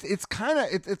it's kind of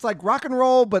it's like rock and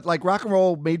roll, but like rock and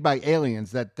roll made by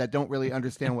aliens that don't really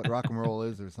understand what rock and roll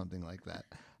is, or something like that.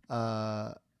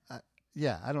 I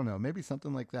don't know, maybe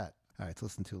something like that. All right, let's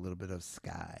listen to a little bit of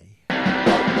Sky.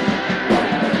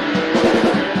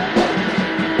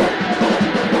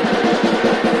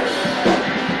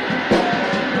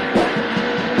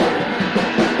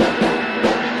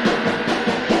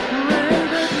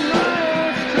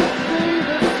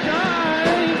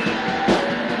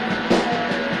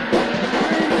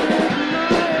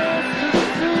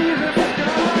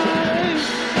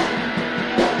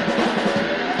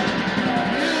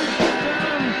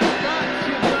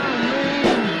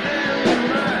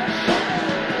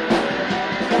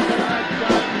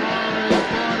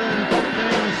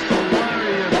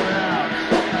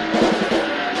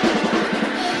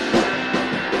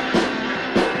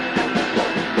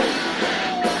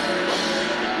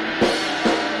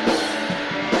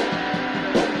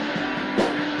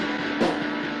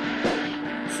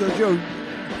 Joe,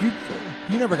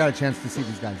 you never got a chance to see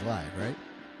these guys live, right?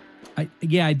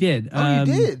 I did. Oh, you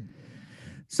did?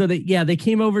 So they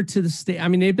came over to the state. I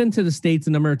mean, they've been to the States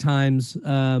a number of times.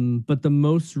 But the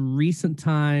most recent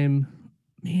time,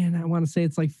 man, I want to say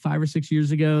it's like 5 or 6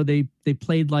 years ago. They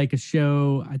played like a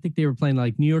show. I think they were playing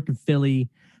like New York and Philly.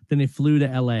 Then they flew to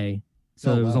LA.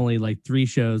 So it was only like 3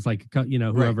 shows, like,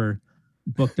 whoever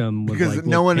booked them was because like,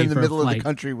 no one pay in the for a middle of the flight.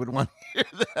 country would want to hear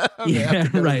that. They Yeah, have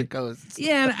to go to the right. coast.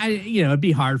 Yeah, and it'd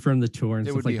be hard for him to tour and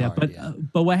It stuff would like be that. hard,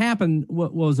 But but what happened?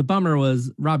 What was a bummer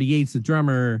was Robbie Yates, the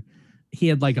drummer. He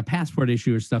had like a passport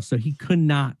issue or stuff, so he could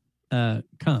not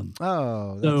come.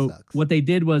 Oh, that So sucks. what they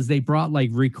did was they brought like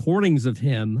recordings of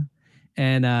him,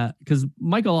 and because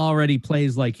Michael already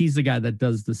plays, like, he's the guy that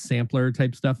does the sampler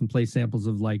type stuff and plays samples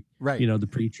of, like, Right. the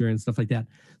Preacher and stuff like that.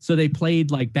 So they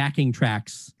played like backing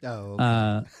tracks Oh,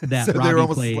 okay. that So they're Robbie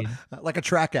almost played. like a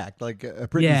track act, like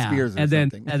Britney Spears or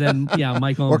something. and then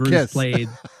Michael Or and Bruce Kiss. played.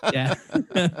 Yeah.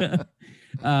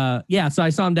 So I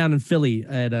saw him down in Philly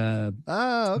at a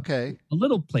okay.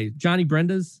 little place, Johnny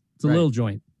Brenda's. It's a Right. little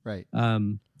joint. Right.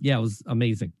 Yeah, it was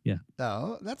amazing. Yeah.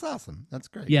 Oh, that's awesome. That's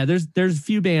great. Yeah, there's a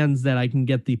few bands that I can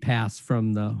get the pass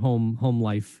from the home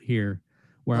life here,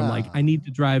 where I'm like, I need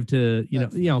to drive to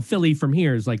Philly from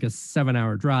here is like a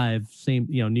 7-hour drive. Same,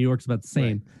 New York's about the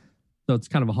same, so it's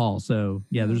kind of a haul. So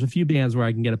yeah, there's a few bands where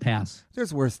I can get a pass.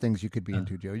 There's worse things you could be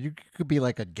into, Joe. You could be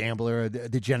like a gambler, a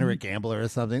degenerate gambler or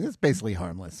something. It's basically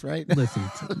harmless, right? Listen,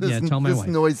 tell my this wife.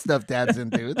 noise stuff Dad's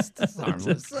into. It's just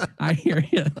harmless. I hear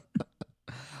you.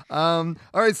 All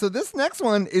right, so this next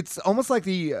one, it's almost like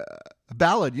the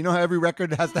ballad. You know how every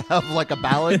record has to have like a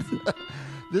ballad?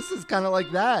 This is kind of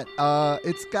like that.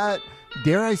 It's got,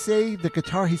 dare I say, the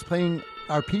guitar he's playing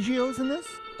arpeggios in this?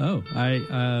 Oh,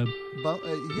 Yeah.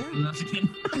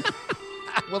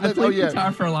 Well, I played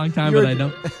guitar for a long time, but I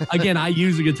don't. Again, I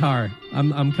use a guitar.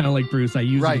 I'm kind of like Bruce. I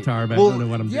use a guitar, but I don't know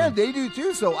what I'm doing. Yeah, they do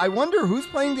too. So I wonder who's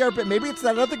playing the arpeggio. Maybe it's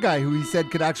that other guy who he said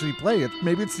could actually play it.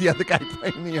 Maybe it's the other guy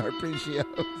playing the arpeggio.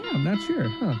 Yeah, I'm not sure.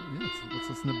 Huh. Yeah, let's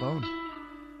listen to Bone.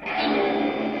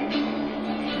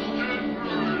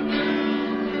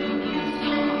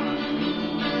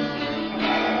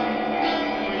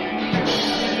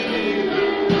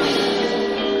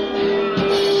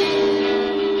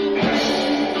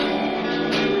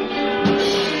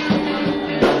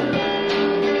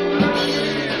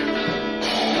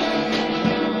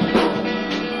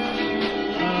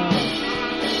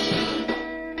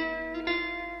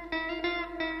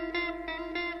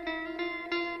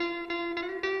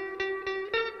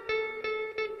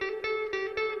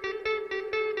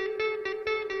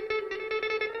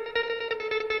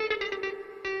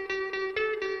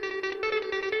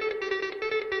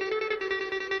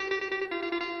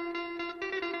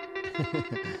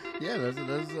 Yeah, there's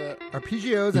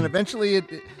arpeggios, and eventually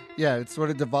it sort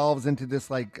of devolves into this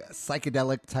like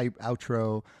psychedelic type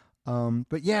outro.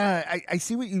 But yeah, I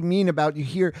see what you mean about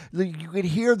you could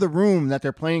hear the room that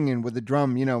they're playing in with the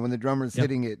drum, when the drummer's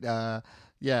hitting it.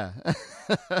 Yeah.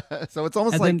 So it's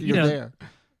almost like you're there.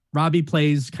 Robbie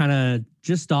plays kind of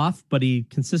just off, but he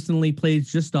consistently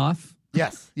plays just off.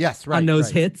 Yes, right. On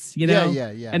those hits,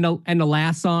 Yeah. And the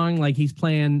last song, like, he's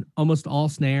playing almost all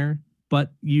snare,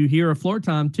 but you hear a floor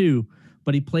tom too,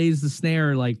 but he plays the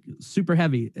snare like super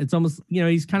heavy. It's almost,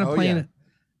 he's kind of playing it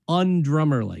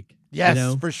undrummer like.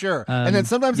 Yes, for sure. And then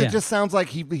sometimes it just sounds like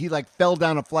he like fell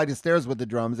down a flight of stairs with the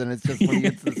drums, and it's just when he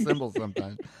hits the cymbals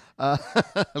sometimes.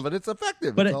 But it's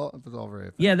effective. But it's all very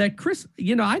effective. Yeah, that Chris,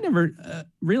 I never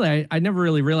I never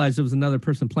really realized it was another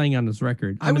person playing on this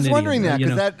record. I was wondering that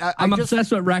because I'm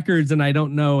obsessed with records and I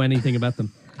don't know anything about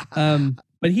them.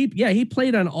 But he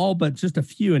played on all but just a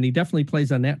few, and he definitely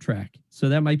plays on that track. So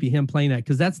that might be him playing that,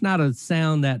 because that's not a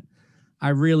sound that I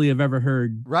really have ever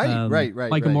heard. Right.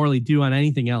 Michael Morley do on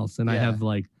anything else, and I have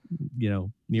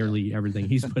nearly everything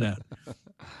he's put out.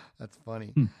 That's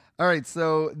funny. All right,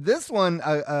 so this one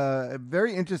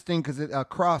very interesting because it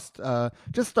crossed.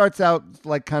 Just starts out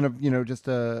like kind of just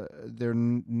their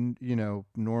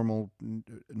normal,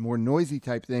 more noisy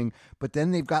type thing, but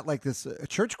then they've got like this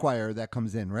church choir that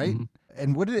comes in, right? Mm-hmm.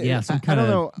 And what did it? Yeah, some kind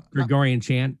of Gregorian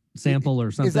chant sample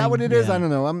or something. Is that what it is? I don't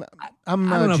know.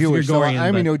 I'm Jewish, so I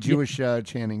only know Jewish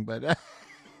chanting, but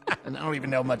and I don't even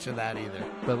know much of that either.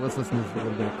 But let's listen to a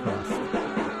little bit of Cross.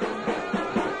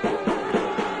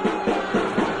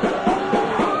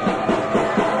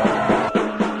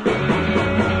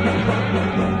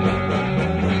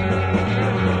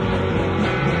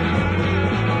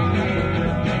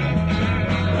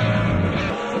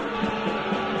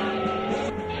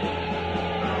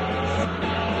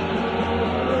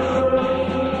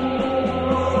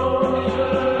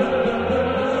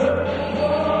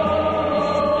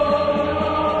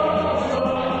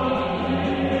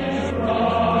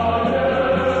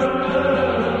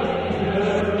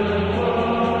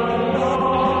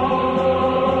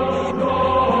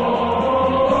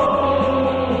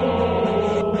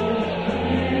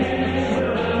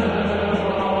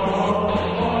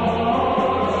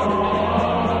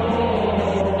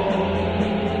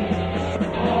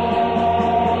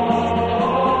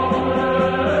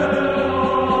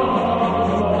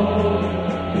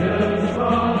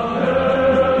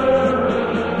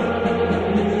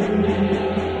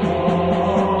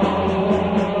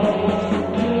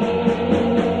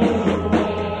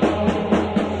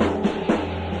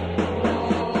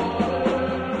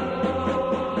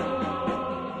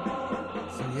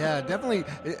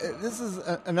 This is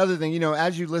another thing,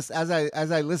 as you listen,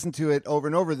 as I listen to it over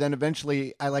and over, then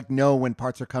eventually I like know when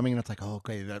parts are coming, and it's like, oh,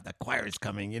 okay, the choir is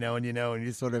coming, and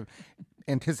you sort of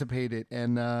anticipate it,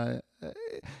 and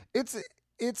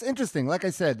it's interesting. Like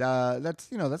I said, that's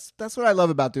what I love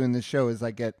about doing this show is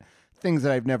I get things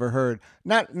that I've never heard.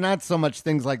 Not so much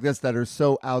things like this that are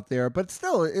so out there, but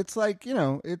still, it's like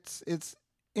it's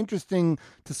interesting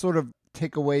to sort of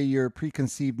take away your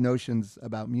preconceived notions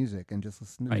about music and just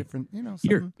listen to different,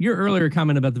 Your earlier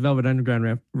comment about the Velvet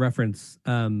Underground reference,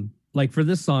 like for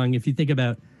this song, if you think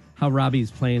about how Robbie's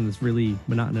playing this really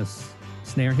monotonous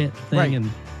snare hit thing, Right.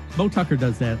 and Bo Tucker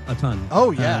does that a ton.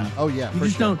 Oh yeah, You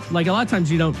just don't, like, a lot of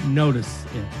times you don't notice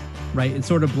it, right? It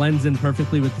sort of blends in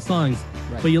perfectly with the songs,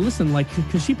 Right. but you listen, like,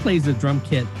 because she plays the drum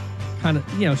kit kind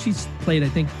of, she's played, I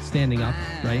think, standing up,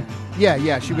 right?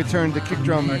 Yeah. She would turn the kick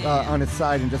drum on its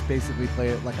side and just basically play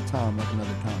it like a tom, like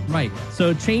another tom. Right.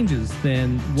 So it changes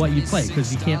then what you play,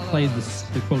 because you can't play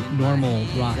the quote normal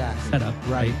rock setup,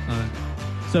 right?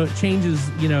 So it changes,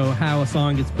 how a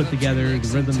song gets put together, the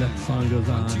rhythm that the song goes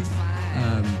on,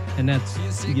 and that's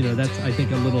I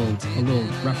think a little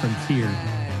reference here.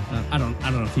 I don't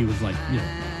know if he was like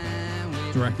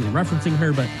directly referencing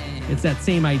her, but it's that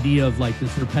same idea of like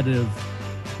this repetitive,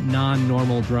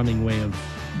 non-normal drumming way of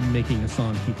making a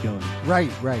song keep going.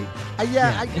 Right. And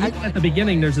even at the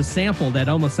beginning, there's a sample that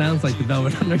almost sounds like the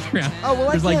Velvet Underground. Oh,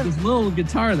 well, there's like this little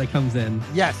guitar that comes in.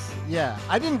 Yes, yeah.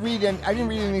 I didn't read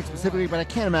anything specifically, but I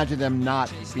can't imagine them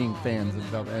not being fans of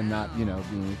Velvet and not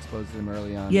being exposed to them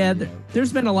early on. Yeah,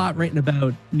 there's been a lot written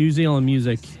about New Zealand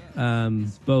music,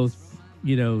 both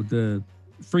the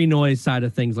free noise side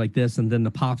of things like this, and then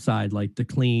the pop side, like the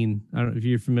Clean. I don't know if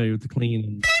you're familiar with the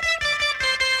Clean.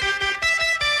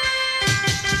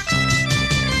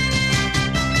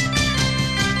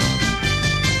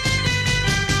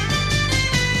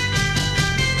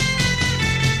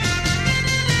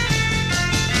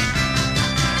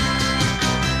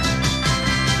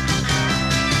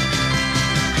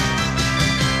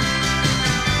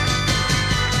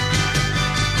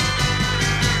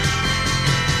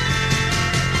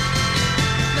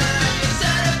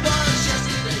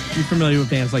 You're familiar with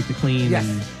bands like the Clean? Yes.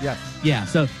 Yeah,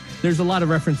 so there's a lot of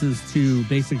references to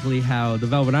basically how the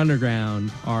Velvet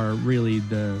Underground are really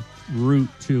the root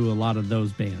to a lot of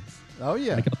those bands. Oh,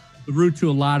 yeah. Like the root to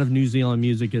a lot of New Zealand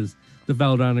music is the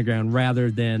Velvet Underground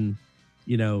rather than,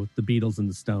 the Beatles and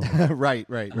the Stones. Right.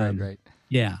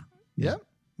 Yeah. Yep.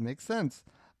 Makes sense.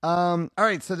 All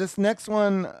right, so this next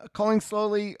one, Calling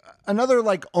Slowly, another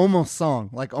like almost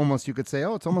song, like almost you could say,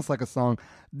 oh, it's almost like a song.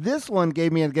 This one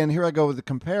gave me, again, here I go with the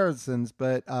comparisons,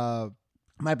 but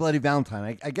My Bloody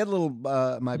Valentine. I get a little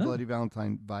My Bloody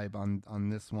Valentine vibe on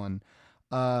this one.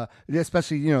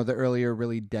 Especially, the earlier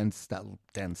really dense,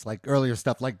 like earlier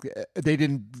stuff, like they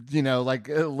didn't,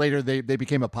 later they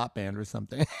became a pop band or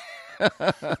something.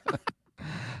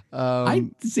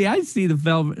 I see the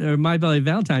Velvet, My Bloody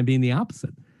Valentine being the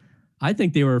opposite. I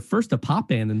think they were first a pop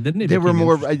band, and then they were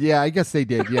more. Yeah, I guess they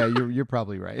did. Yeah, you're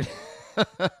probably right.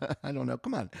 I don't know.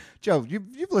 Come on, Joe.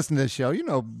 You've listened to this show.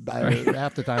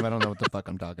 Half the time I don't know what the fuck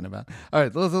I'm talking about. All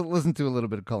right, let's listen to a little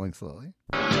bit of Calling Slowly.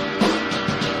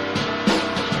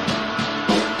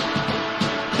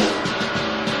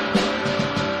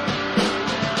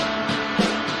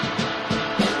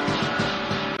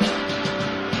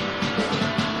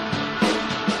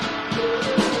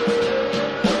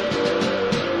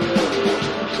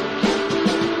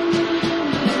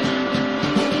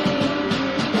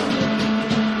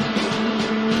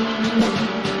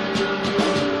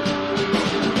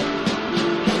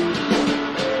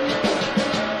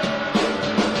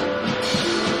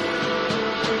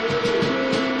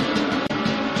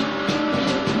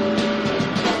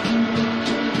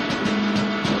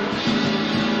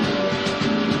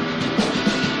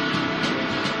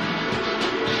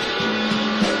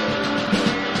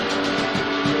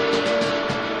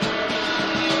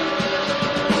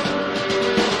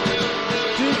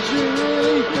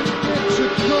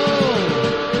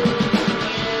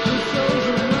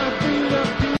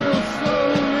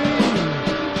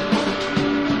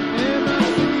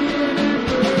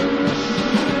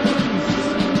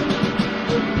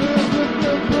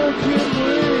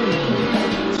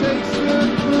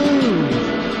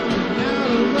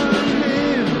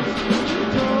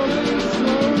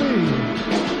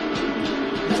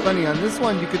 On this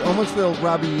one, you could almost feel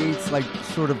Robbie Yates like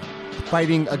sort of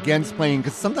fighting against playing,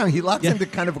 because sometimes he locks into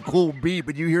kind of a cool beat,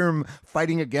 but you hear him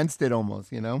fighting against it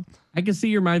almost, I can see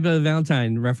your My Bloody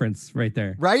Valentine reference right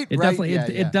there. Right? It right. definitely,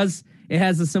 it does, it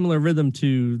has a similar rhythm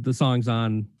to the songs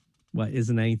on what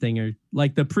isn't anything, or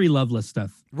like the pre-Loveless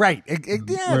stuff. Right.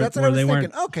 Yeah, that's what I was they thinking.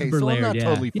 weren't Okay, super so I'm not layered,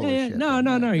 totally full of shit. No,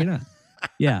 then. no, you're not.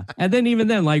 Yeah, and then even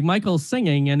then, like Michael's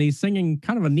singing, and he's singing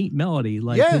kind of a neat melody.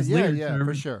 Like his lyrics are,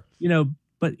 for sure.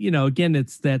 But again,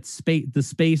 it's that space, the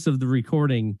space of the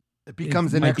recording. It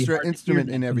becomes an extra instrument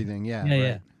in everything.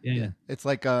 Yeah. Yeah. It's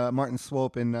like Martin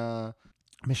Swope in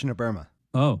Mission to Burma.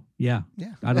 Oh, yeah.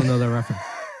 Yeah. I don't know that reference.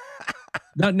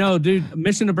 No, dude.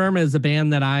 Mission to Burma is a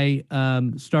band that I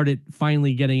started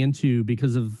finally getting into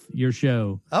because of your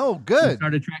show. Oh, good. I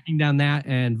started tracking down that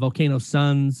and Volcano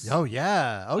Suns. Oh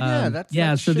yeah.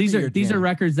 So these are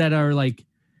records that are like,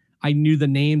 I knew the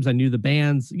names, I knew the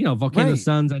bands. Volcano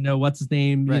Suns. I know what's his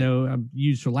name. Right. I'm a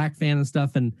huge Shellac fan and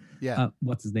stuff. And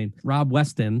what's his name? Rob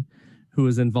Weston, who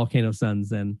was in Volcano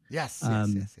Suns, and yes.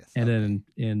 and then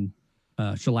in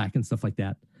Shellac and stuff like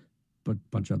that, but a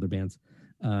bunch of other bands.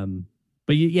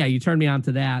 But you turned me on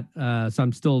to that, so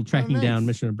I'm still tracking down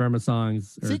Mission to Burma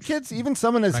songs. See, kids, even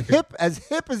someone as hip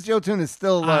as Joe Tune is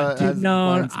still.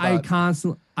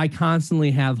 I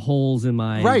constantly have holes in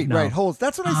my right holes.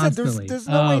 That's what constantly. I said. There's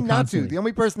no way not constantly. to. The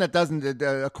only person that doesn't,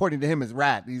 according to him, is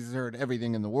Rat. He's heard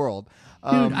everything in the world.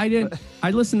 Dude, I did.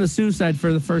 I listened to Suicide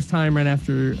for the first time right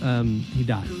after he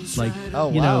died. Like,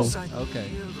 okay.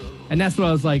 And that's what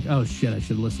I was like, oh shit, I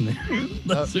should listen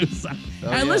to Suicide.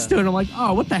 I listened to it, I'm like,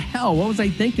 oh, what the hell? What was I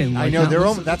thinking? I Like, know they're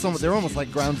almost like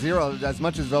Ground Zero. As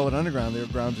much as Velvet Underground, they're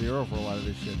Ground Zero for a lot of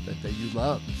this shit that you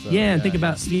love. So, and think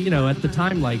about at the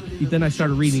time, like then I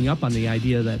started reading up on the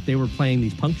idea that they were playing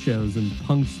these punk shows and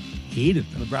punks hated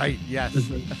them. Right? Yes.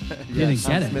 Didn't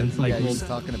get it. It's like, he's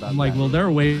talking about. I'm like, well,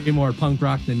 they're way more punk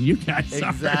rock than you guys are.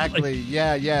 Exactly.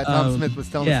 Yeah. Tom Smith was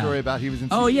telling a story about he was in.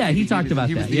 Oh yeah, he talked about that.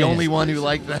 He was the only one who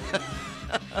liked that.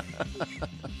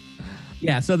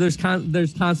 Yeah, so there's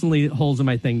constantly holes in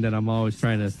my thing that I'm always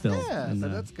trying to fill. Yeah, and, so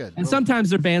that's good. And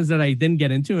sometimes there are bands that I didn't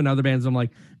get into, and other bands I'm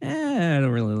like, I don't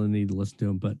really need to listen to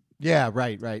them. But yeah,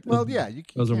 right. Well, yeah, you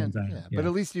can. Those are ones but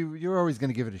at least you're always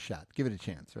going to give it a shot, give it a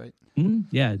chance, right? Mm-hmm.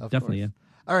 Yeah, definitely. Course.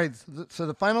 Yeah. All right, so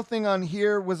the final thing on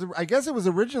here was, I guess it was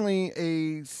originally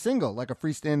a single, like a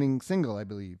freestanding single, I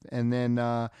believe. And then,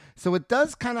 so it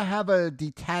does kind of have a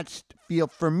detached feel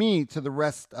for me to the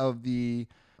rest of the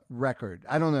record.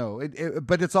 I don't know,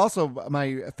 but it's also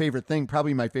my favorite thing,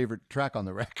 probably my favorite track on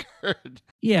the record.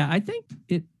 Yeah, I think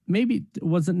it maybe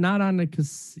was it not on the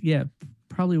cassette. Yeah,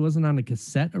 probably wasn't on a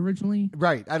cassette originally.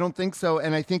 Right, I don't think so.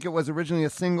 And I think it was originally a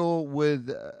single with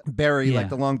Barry, like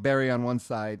the long Barry on one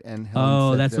side, and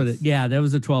Helen that's what it. Yeah, that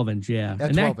was a 12-inch. Yeah,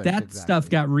 and that exactly. Stuff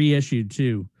got reissued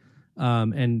too,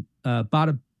 and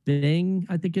Bada Bing,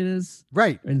 I think it is.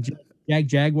 Right, and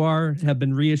Jaguar have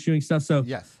been reissuing stuff. So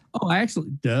yes. Oh, I saw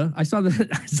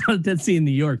the Dead Sea in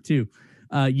New York too,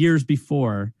 years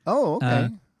before. Oh, okay.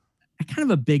 Kind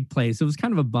of a big place. It was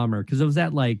kind of a bummer because it was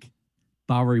at like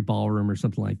Bowery Ballroom or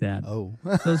something like that. Oh,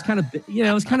 so it was kind of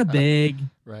it was kind of big,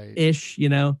 right? Ish,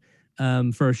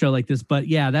 for a show like this. But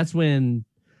yeah, that's when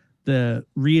the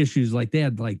reissues, like they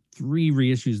had like 3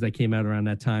 reissues that came out around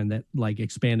that time that like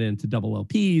expanded into double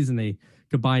LPs, and they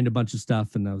combined a bunch of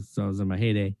stuff, and that was in my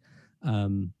heyday.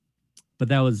 But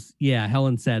that was,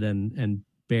 Helen said and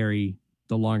Barry,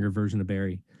 the longer version of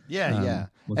Barry. Yeah.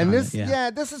 And this,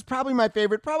 this is probably my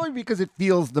favorite, probably because it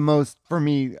feels the most, for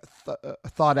me,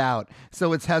 thought out.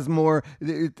 So it has more,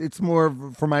 it's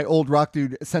more for my old rock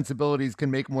dude sensibilities,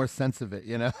 can make more sense of it,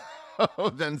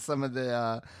 than some of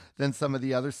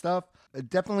the other stuff.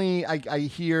 Definitely, I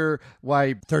hear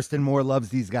why Thurston Moore loves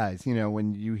these guys,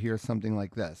 when you hear something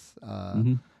like this.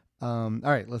 All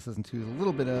right, let's listen to a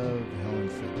little bit of Helen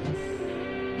Said This.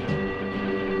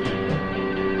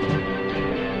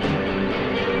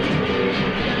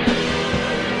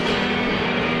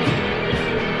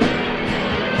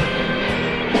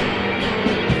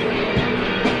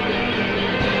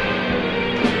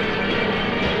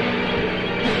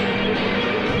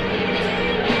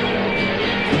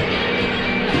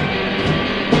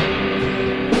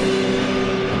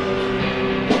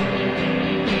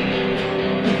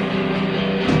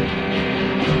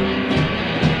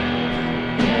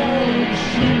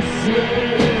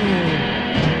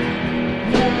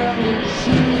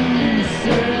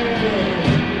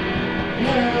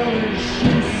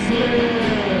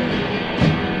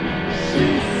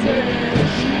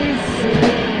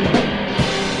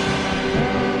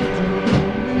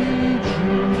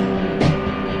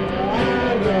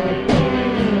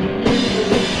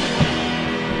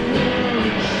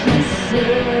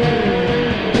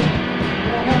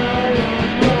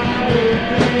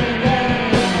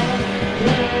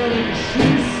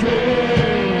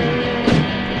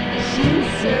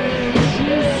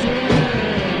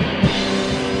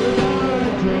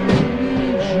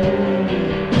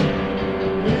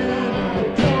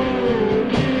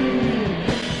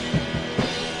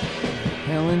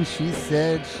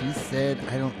 She said,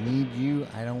 I don't need you.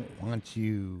 I don't want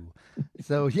you.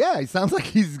 So, yeah, it sounds like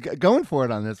he's going for it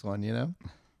on this one, you know?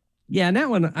 Yeah, and that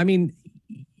one, I mean,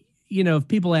 you know, if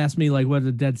people ask me, like, what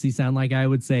does Dead Sea sound like, I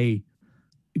would say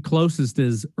closest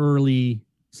is early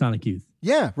Sonic Youth.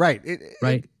 Yeah, right.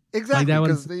 Right? Exactly. Like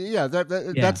that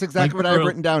Because, that's exactly like what I've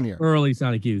written down here. Early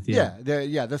Sonic Youth, yeah.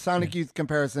 The Sonic Youth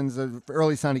comparisons of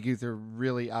early Sonic Youth are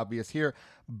really obvious here.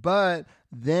 But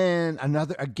then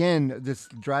this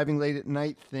driving late at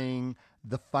night thing,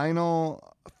 the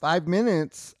final 5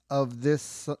 minutes of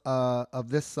this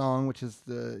song, which is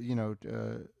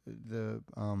the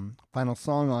final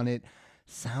song on it,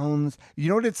 sounds,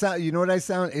 it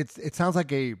sound, it sounds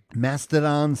like a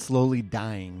mastodon slowly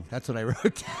dying. That's what I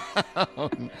wrote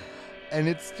down. And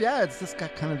it's just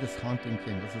got kind of this haunting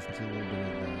thing. Let's listen to a little bit of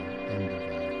the end of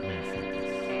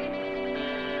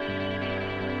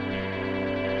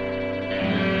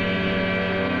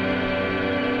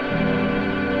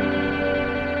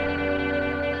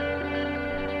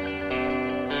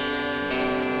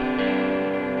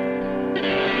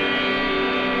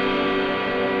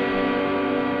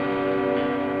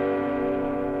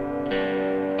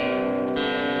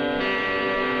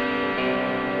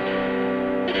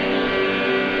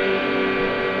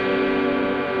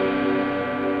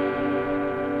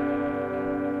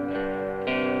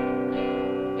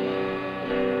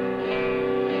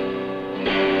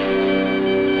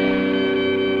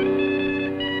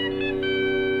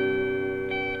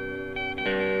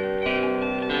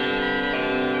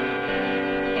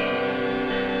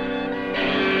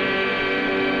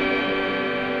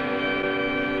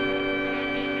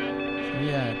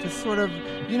sort of,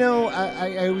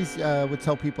 I always would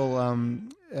tell people,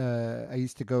 I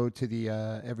used to go to the,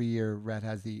 every year Rat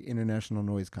has the International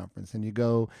Noise Conference, and you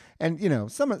go, and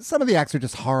some of the acts are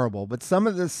just horrible, but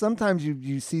sometimes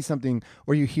you see something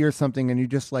or you hear something and you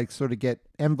just like sort of get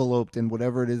enveloped in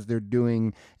whatever it is they're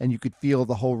doing, and you could feel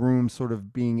the whole room sort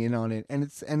of being in on it, and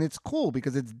it's cool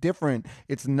because it's different.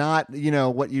 It's not,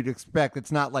 what you'd expect.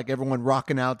 It's not like everyone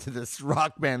rocking out to this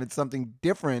rock band. It's something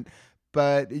different.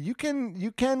 But you can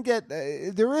get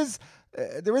there is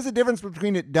a difference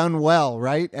between it done well,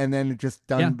 right, and then just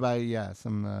done by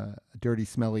some dirty,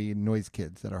 smelly noise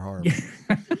kids that are horrible.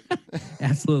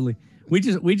 Absolutely. We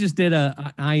just did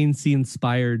a INC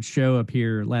inspired show up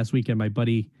here last weekend. My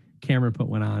buddy Cameron put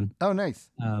one on. Oh, nice.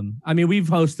 I mean, we've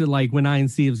hosted, like, when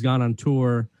INC has gone on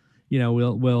tour,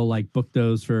 we'll like book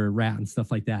those for Rat and stuff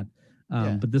like that.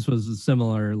 But this was a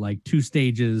similar, like, 2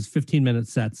 stages, 15-minute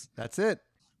sets. That's it.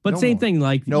 But same thing,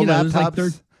 like, no laptops,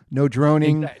 like no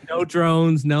droning, no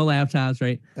drones, no laptops,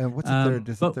 right? What's the third?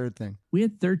 Just the third thing. We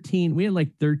had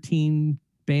 13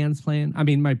 bands playing. I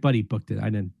mean, my buddy booked it.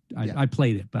 I didn't. I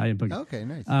played it, but I didn't book it. Okay,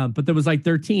 nice. But there was like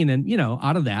 13, and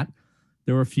out of that,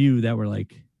 there were a few that were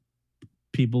like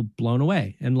people blown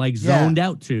away and like zoned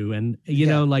out to, and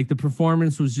like the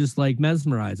performance was just like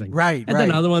mesmerizing, right? And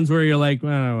then other ones where you're like,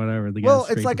 well, whatever. Well,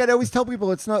 it's like I'd always tell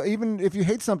people, it's not, even if you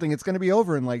hate something, it's going to be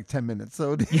over in like 10 minutes.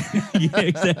 So yeah,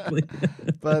 exactly.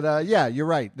 But you're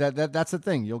right. That's the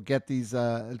thing. You'll get these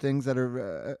things that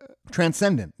are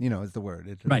transcendent. Is the word.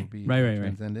 It'll be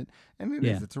transcendent, and it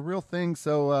is. It's a real thing.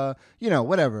 So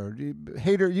whatever.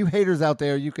 You haters out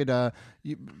there, you could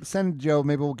you send Joe.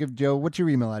 Maybe we'll give Joe. What's your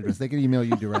email address? They can email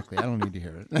you directly. I don't need to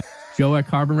hear it.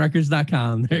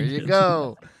 Joe@carbonrecords.com. There you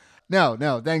go.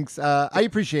 No, thanks. I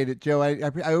appreciate it, Joe.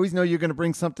 I always know you're going to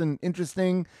bring something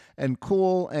interesting and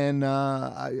cool. And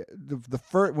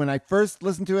when I first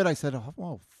listened to it, I said,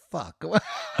 "Oh, fuck."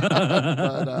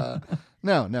 But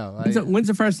no. When's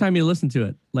the first time you listened to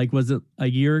it? Like, was it a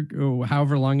year or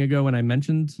however long ago when I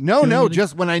mentioned? No,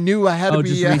 just when I knew I had to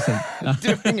be just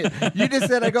doing it. You just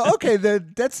said, I go, okay, the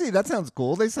Dead Sea, that sounds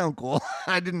cool. They sound cool.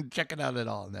 I didn't check it out at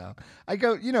all. No, I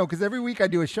go, because every week I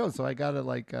do a show, so I gotta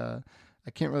like, I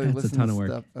can't really listen to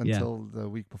stuff until the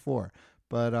week before.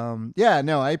 But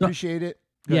I appreciate it.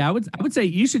 Good. Yeah, I would say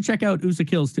you should check out USA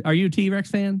Kills. Are you a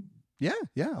T-Rex fan? Yeah,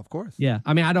 of course. Yeah,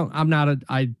 I mean,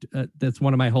 that's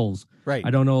one of my holes. Right.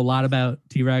 I don't know a lot about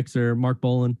T-Rex or Mark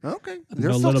Bolan. Okay.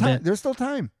 There's still time. There's still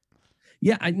time.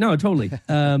 Yeah, no, totally.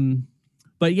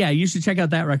 But yeah, you should check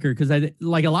out that record because a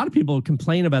lot of people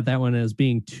complain about that one as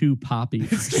being too poppy.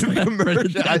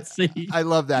 I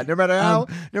love that. No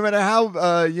matter how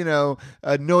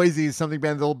noisy something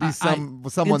band, there'll be someone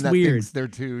that thinks they're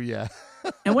too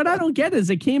And what I don't get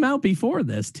is it came out before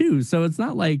this too, so it's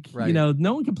not like no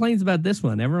one complains about this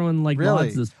one. Everyone like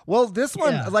loves this. Well, this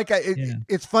one,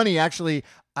 it's funny actually.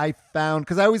 I found,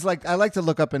 because I like to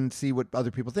look up and see what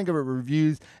other people think of it,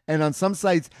 reviews, and on some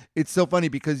sites it's so funny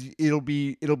because it'll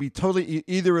be totally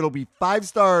either it'll be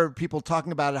 5-star people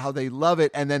talking about it how they love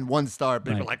it, and then 1-star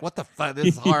people Right. like, what the fuck, this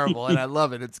is horrible, and I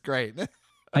love it, it's great.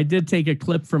 I did take a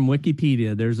clip from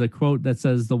Wikipedia. There's a quote that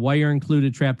says The Wire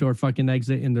included Trapdoor Fucking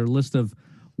Exit in their list of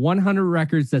 100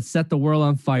 records that set the world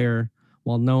on fire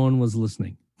while no one was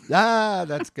listening.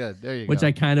 That's good. There you go. Which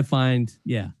I kind of find,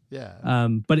 yeah.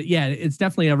 But it's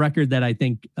definitely a record that I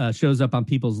think shows up on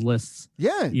people's lists.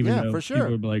 Yeah, though for sure.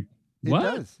 People would be like, what?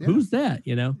 does, yeah. Who's that?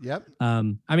 You know? Yep.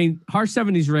 I mean, Harsh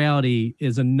 70s Reality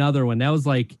is another one. That was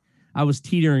like, I was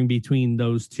teetering between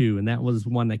those two, and that was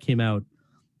one that came out.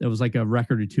 That was like a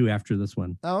record or two after this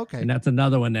one. Oh, okay. And that's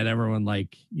another one that everyone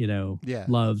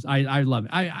loves. I love it.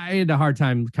 I had a hard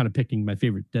time kind of picking my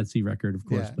favorite Dead Sea record, of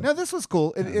course. Yeah. But, No, this was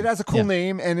cool. It has a cool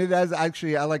name, and it has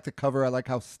actually. I like the cover. I like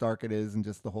how stark it is, and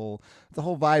just the whole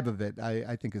vibe of it.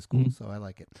 I think is cool. So I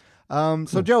like it.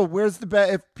 So Joe, where's the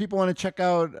best? If people want to check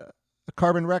out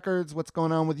Carbon Records, what's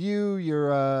going on with you?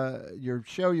 Your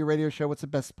show, your radio show. What's the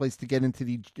best place to get into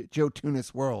the Joe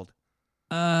Tunis world?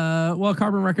 Well,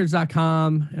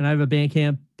 carbonrecords.com, and I have a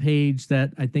Bandcamp page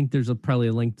that I think there's probably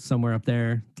a link somewhere up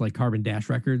there. It's like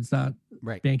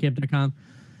carbon-records.bandcamp.com.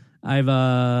 I have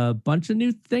a bunch of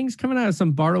new things coming out,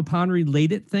 some Bardo Pond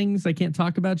related things I can't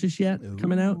talk about just yet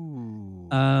coming out.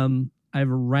 I have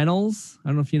Reynolds. I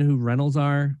don't know if you know who Reynolds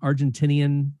are.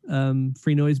 Argentinian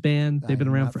free noise band. They've been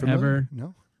I'm around not forever. familiar.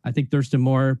 No. I think Thurston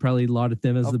Moore probably lauded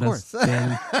them as Of the course. best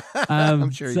band. I'm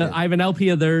sure he so did. I have an LP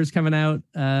of theirs coming out,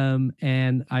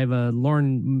 and I have a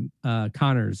Lauren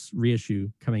Connors reissue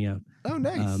coming out. Oh,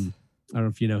 nice. I don't know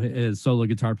if you know his solo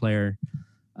guitar player.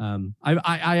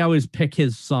 I always pick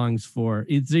his songs for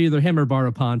it's either him or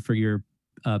Bardo Pond for your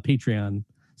Patreon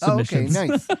submissions. Oh,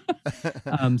 okay,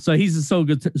 nice. So he's a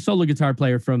solo guitar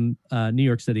player from New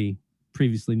York City,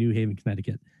 previously New Haven,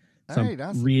 Connecticut. So All right, I'm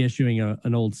awesome. reissuing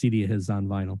an old CD of his on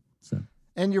vinyl. So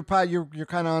And you're kind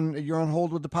of on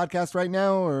hold with the podcast right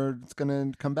now, or it's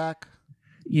gonna come back?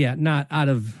 yeah, not out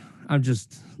of. I'm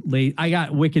just late. I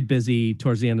got wicked busy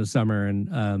towards the end of summer,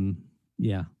 and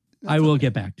yeah, I will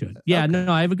get back to it. Yeah, Okay.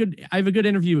 no, I have a good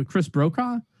interview with Chris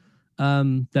Brokaw,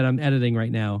 that I'm editing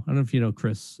right now. I don't know if you know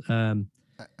Chris. I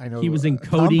know He was in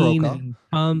Tom Codeine Brokaw. and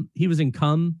Cum. He was in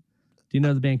Cum. Do you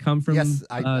know the band Cum from Yes,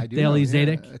 I do. Daily know, yeah.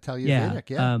 Zadek? Italia Yeah. Zadek,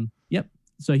 yeah. Yep.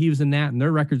 So he was in that, and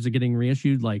their records are getting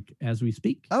reissued like as we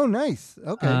speak. Oh, nice.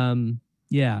 Okay.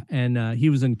 Yeah, and he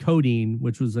was in Codeine,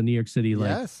 which was a New York City like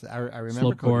Yes, I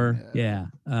remember. slowcore. Codeine.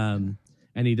 Yeah.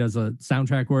 And he does a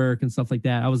soundtrack work and stuff like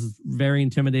that. I was very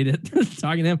intimidated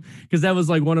talking to him because that was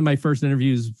like one of my first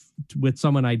interviews with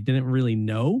someone I didn't really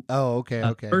know. Oh, okay.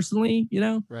 Okay. Personally, you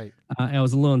know. Right. I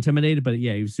was a little intimidated, but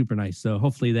yeah, he was super nice. So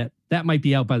hopefully that might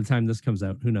be out by the time this comes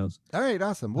out. Who knows? All right.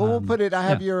 Awesome. Well, we'll put it. I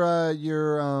have your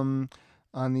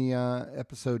on the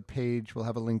episode page. We'll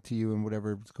have a link to you and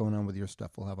whatever's going on with your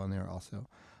stuff. We'll have on there also.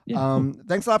 Yeah,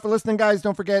 Thanks a lot for listening, guys.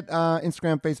 Don't forget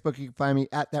Instagram, Facebook. You can find me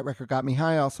at That Record Got Me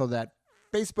High. Also, that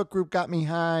Facebook group Got Me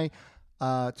High.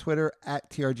 Twitter at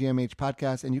TRGMH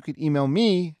Podcast. And you could email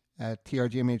me at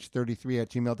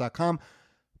trgmh33@gmail.com.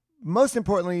 Most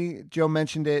importantly, Joe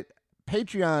mentioned it,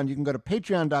 Patreon. You can go to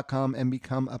patreon.com and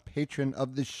become a patron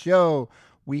of the show.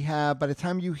 We have, by the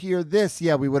time you hear this,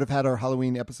 we would have had our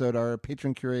Halloween episode, our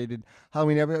patron curated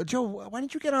Halloween episode. Joe, why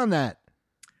didn't you get on that?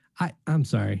 I'm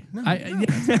sorry. No,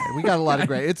 we got a lot of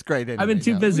great. It's great. Anyway, I've been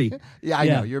too busy. I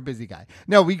know you're a busy guy.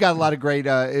 No, we got a lot of great.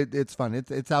 It's fun.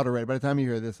 It's out already. By the time you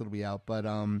hear this, it'll be out. But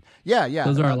yeah.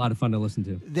 Those are a lot of fun to listen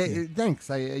to. Thanks.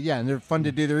 And they're fun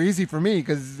to do. They're easy for me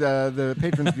because the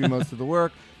patrons do most of the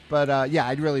work. But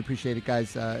I'd really appreciate it,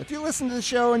 guys. If you listen to the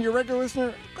show and you're a regular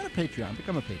listener, go to Patreon,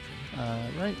 become a patron.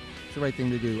 Right, it's the right thing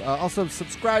to do. Also,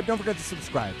 subscribe. Don't forget to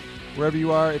subscribe wherever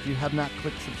you are. If you have not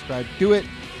clicked subscribe, do it.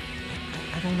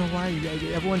 I don't know why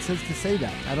everyone says to say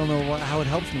that. I don't know how it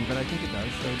helps me, but I think it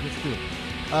does. So just do it.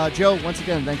 Joe, once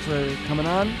again, thanks for coming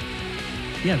on.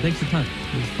 Yeah, thanks for time.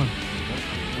 It was fun.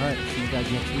 All right, see you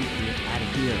guys next week. We're out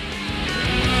of here.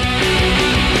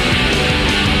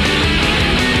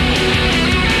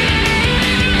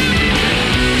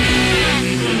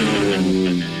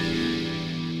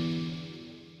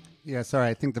 Yeah, sorry.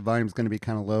 I think the volume's going to be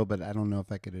kind of low, but I don't know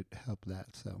if I could help that.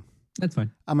 So That's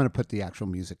fine. I'm going to put the actual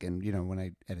music in, when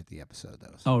I edit the episode,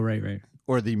 though. So. Oh, right.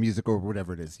 Or the music or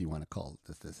whatever it is you want to call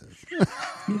this is.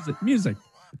 Music.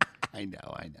 I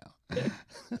know.